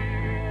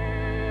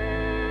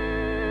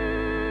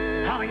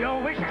 I'm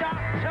your witch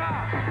doctor,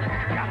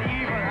 got the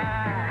evil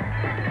eye.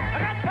 I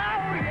got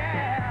power,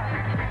 yeah,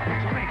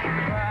 to make you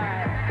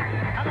cry.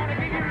 I'm gonna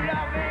give you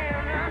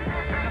loving,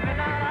 the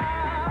midnight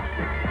hour.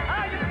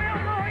 Oh, you feel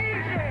so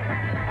easy.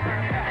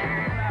 Hey,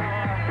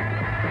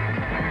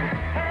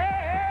 hey,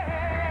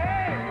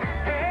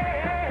 hey,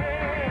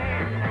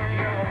 hey,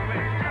 you're a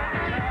witch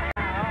doctor.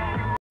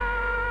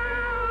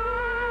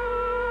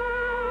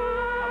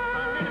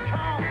 I'm in the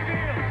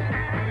cornfields,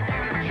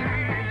 in the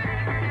trees.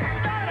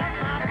 Start up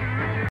my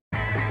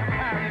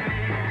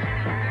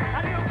I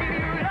will give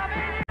you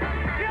loving,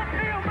 you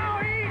feel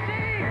more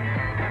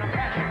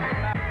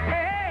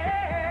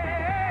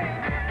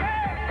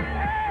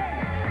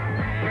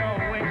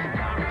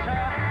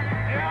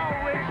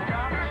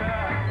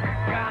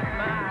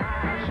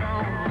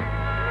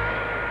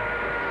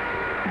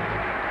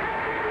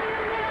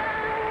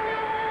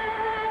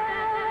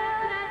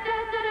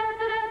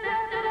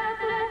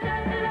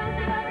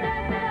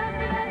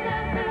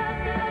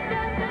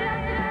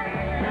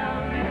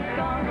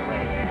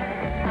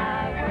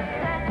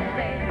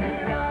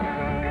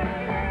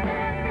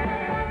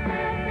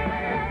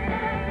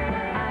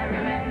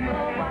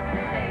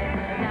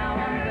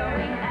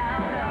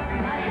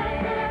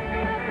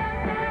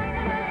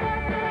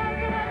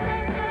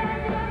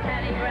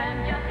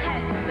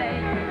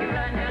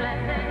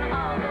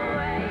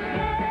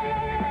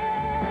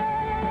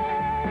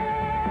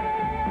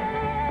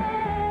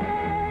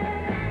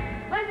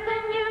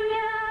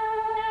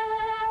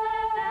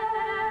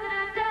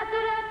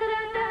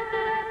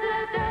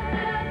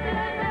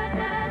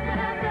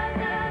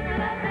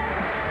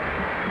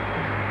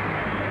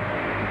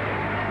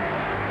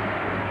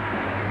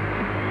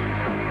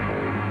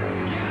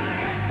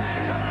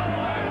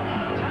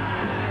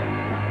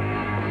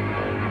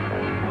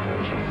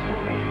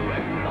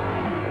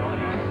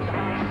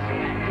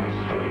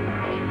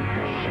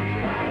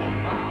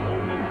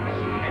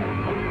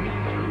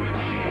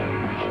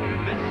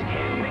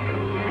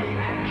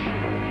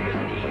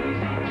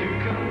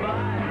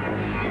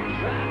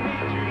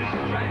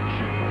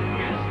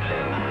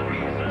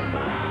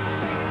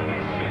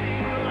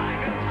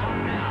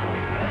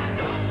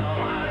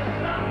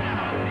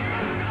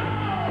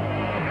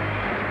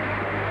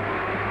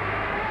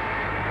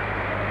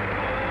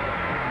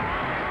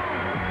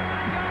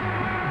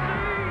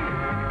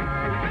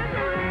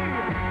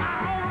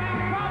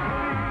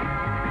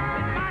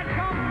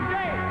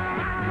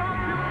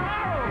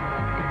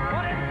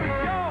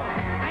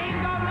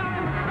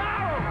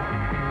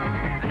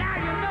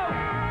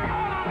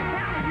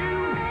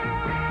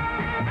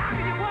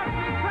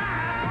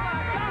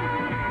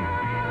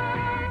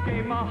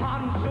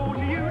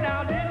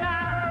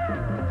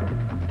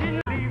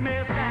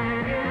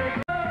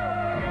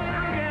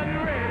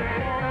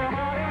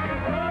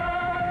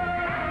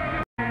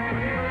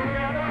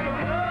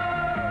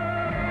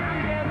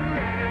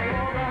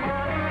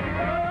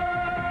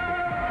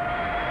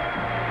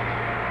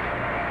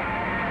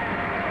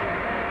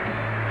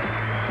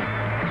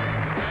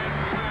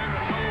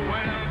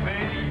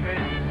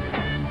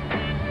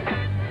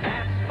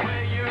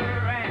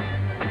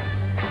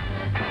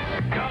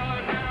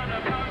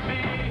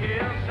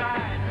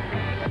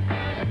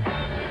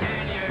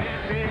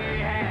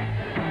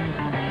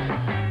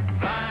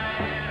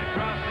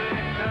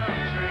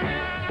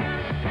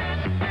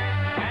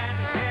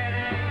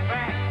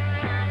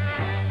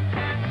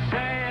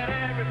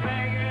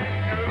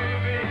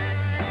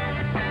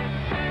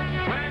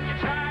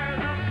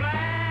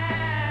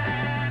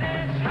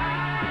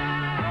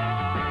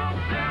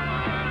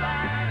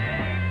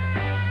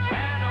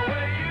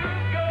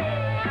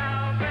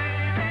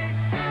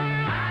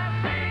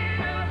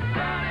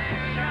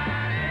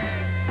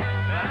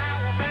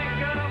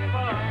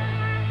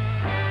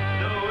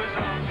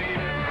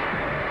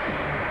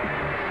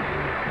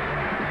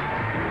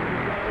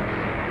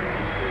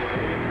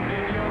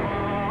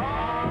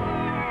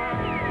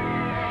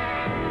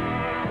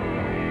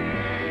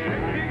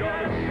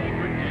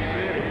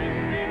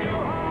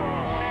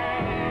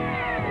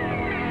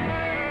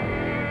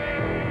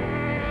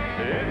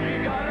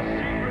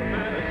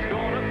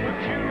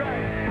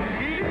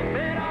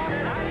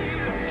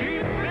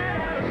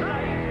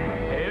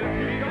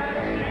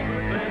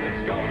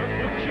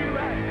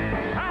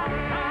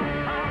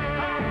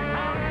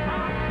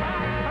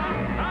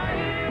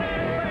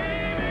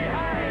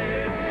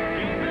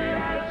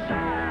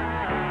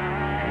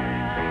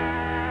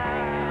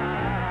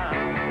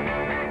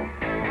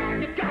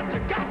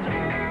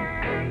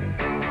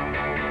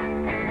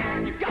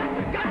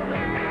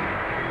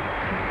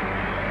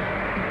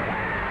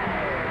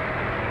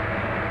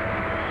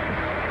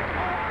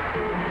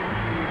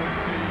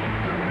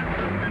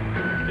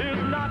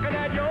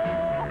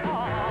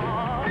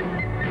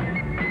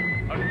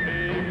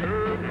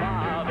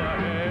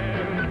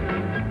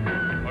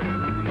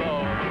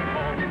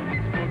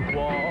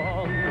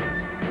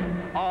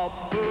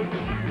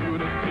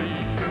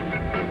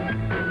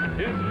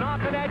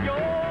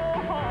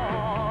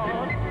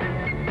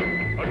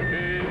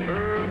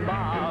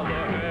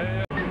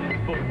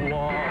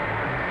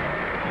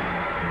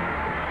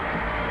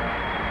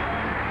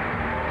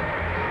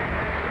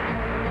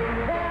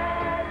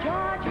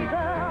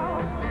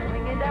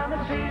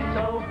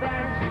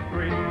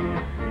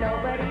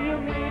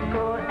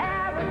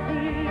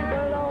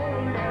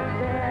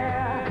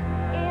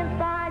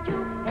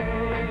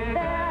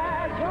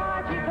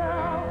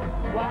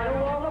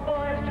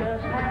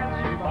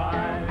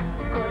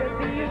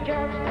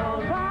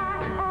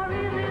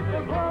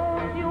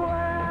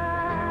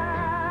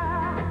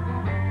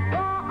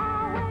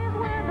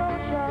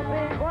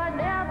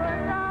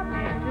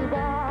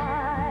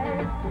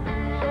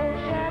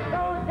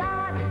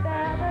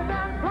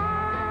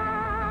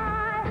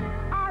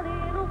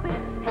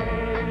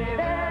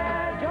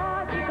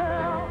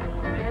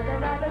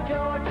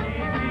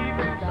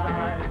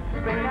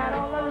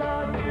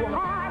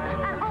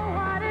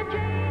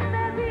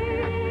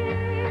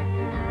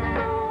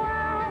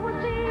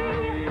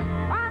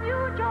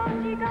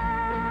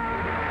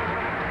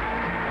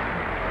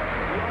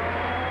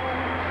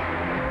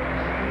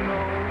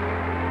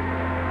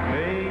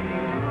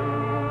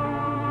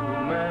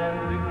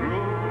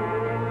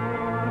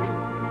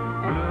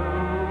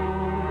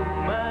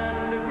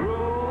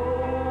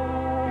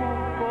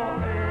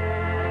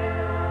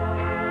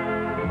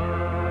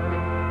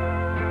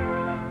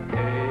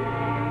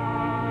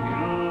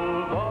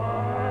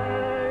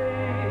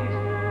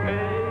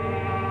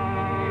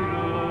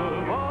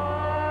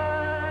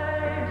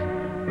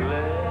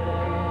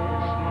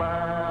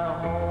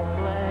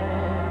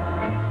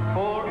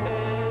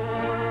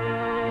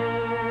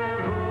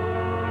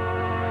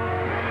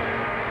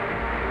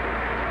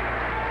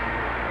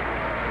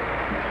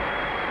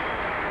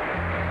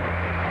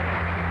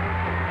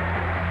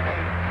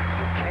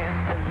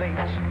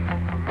late.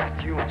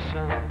 Matthew and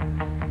Son,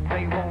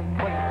 they won't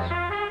wait.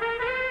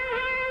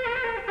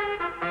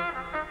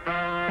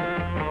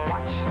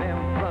 Watch them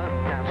run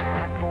down to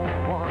platform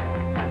 1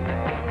 and they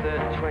hit the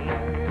train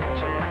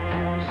to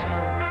Matthew and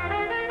Son.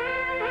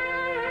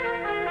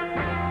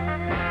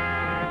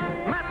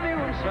 Matthew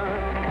and Son,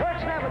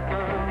 work's never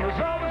done, there's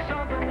always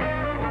something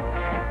new.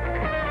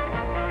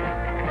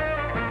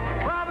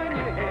 Bobbing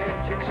your head,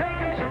 you're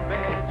taking to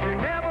bed, you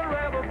never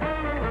ever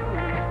blue.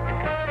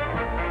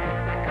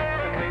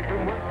 And they've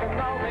been working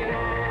all day,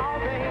 all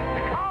day,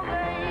 all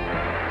day.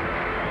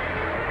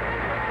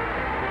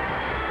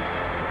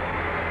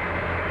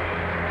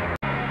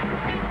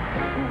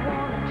 You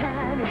wanna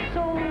time your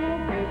soul,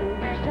 baby,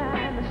 each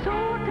time it's so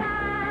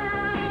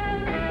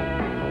tight.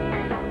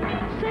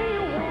 Say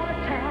you wanna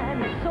time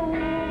your soul,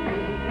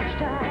 baby, each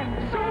time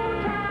it's so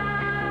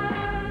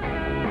tight.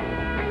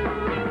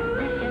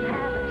 We can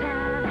have a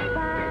time to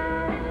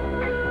find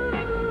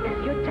if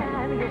your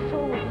time and your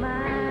soul is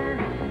mine.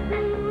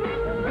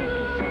 And we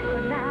can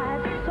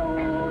synchronize our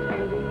souls,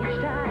 baby, each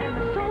time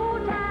it's so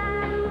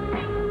tight.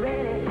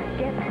 Ready,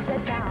 get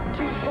set down,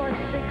 2, 4,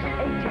 6,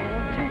 8, 10,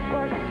 2,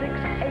 4, 6,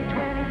 8,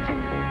 22.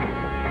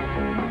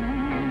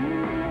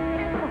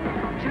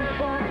 2,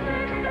 4,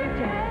 6, 8,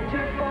 10, 2,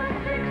 4,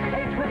 6,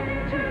 8,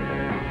 22.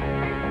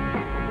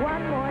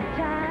 One more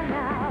time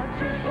now,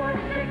 2, 4,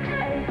 6,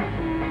 8.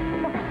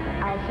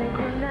 I'll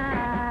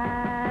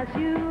synchronize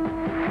you.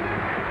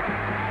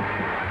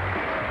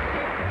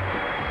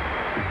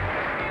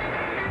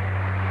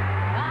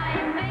 I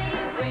may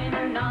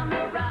win on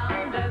the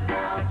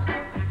roundabout,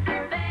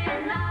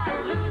 then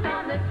I'll lose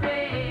on the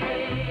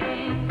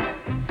swing.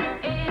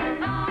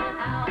 In or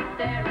out,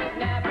 there is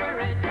never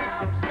a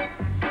doubt,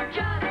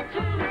 just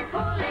two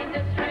pulling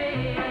the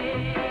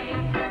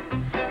strings.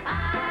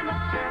 I'm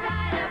all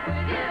tied up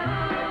with you,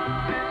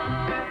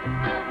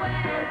 but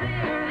where's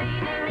it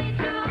leading me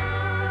to?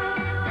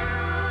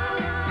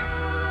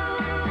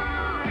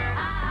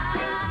 I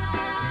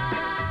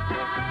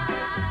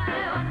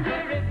wonder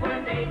if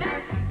one day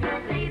that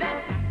you'll see that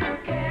you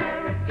care.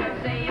 If you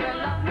say you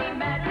love me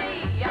madly,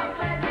 I'll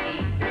gladly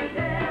be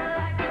there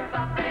like a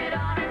puppet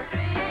on a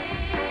string.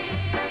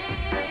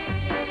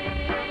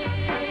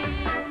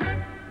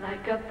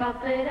 Like a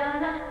puppet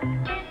on a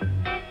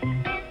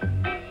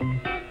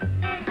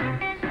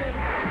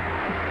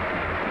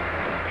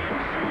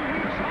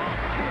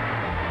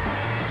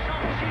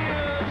Some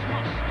tears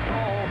must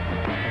fall.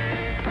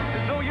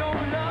 Though your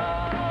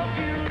love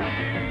you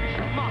refuse,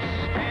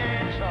 must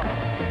answer.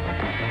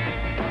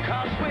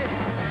 'Cause with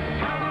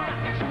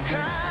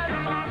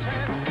cards on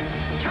ten,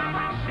 come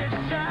on,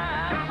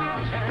 sisters on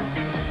ten,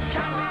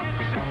 come on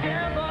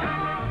together.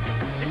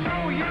 It's no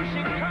use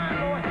in crying,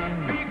 boy,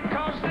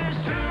 because there's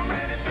too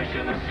many fish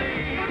in the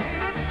sea.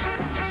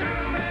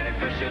 Too many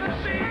fish in the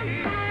sea.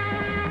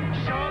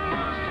 Short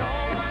ones,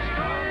 tall ones,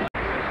 strong ones.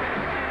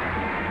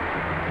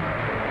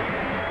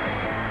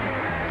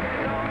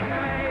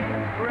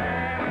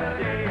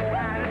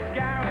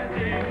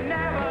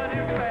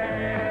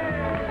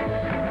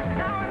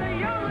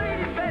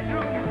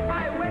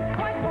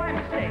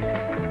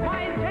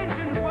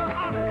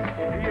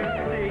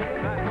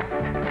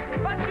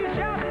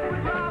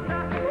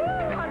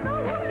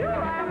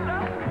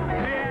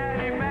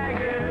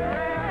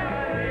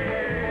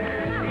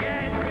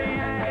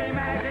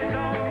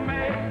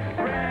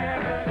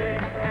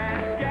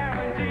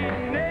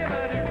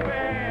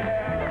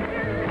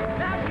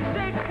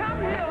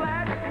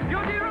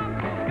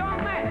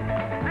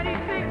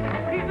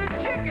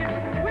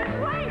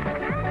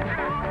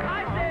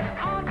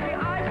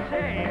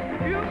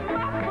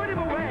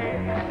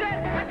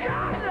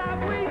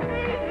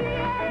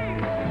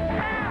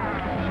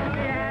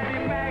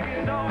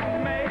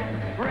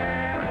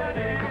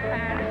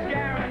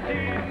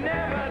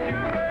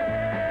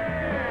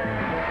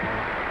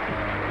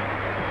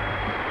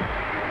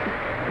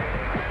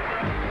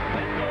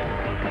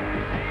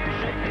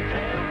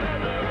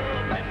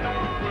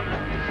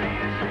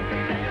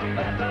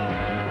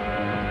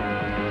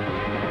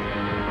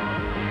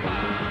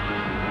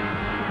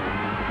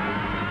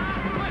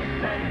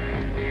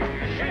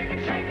 Shake it,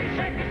 shake it,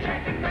 shake it,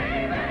 shake it.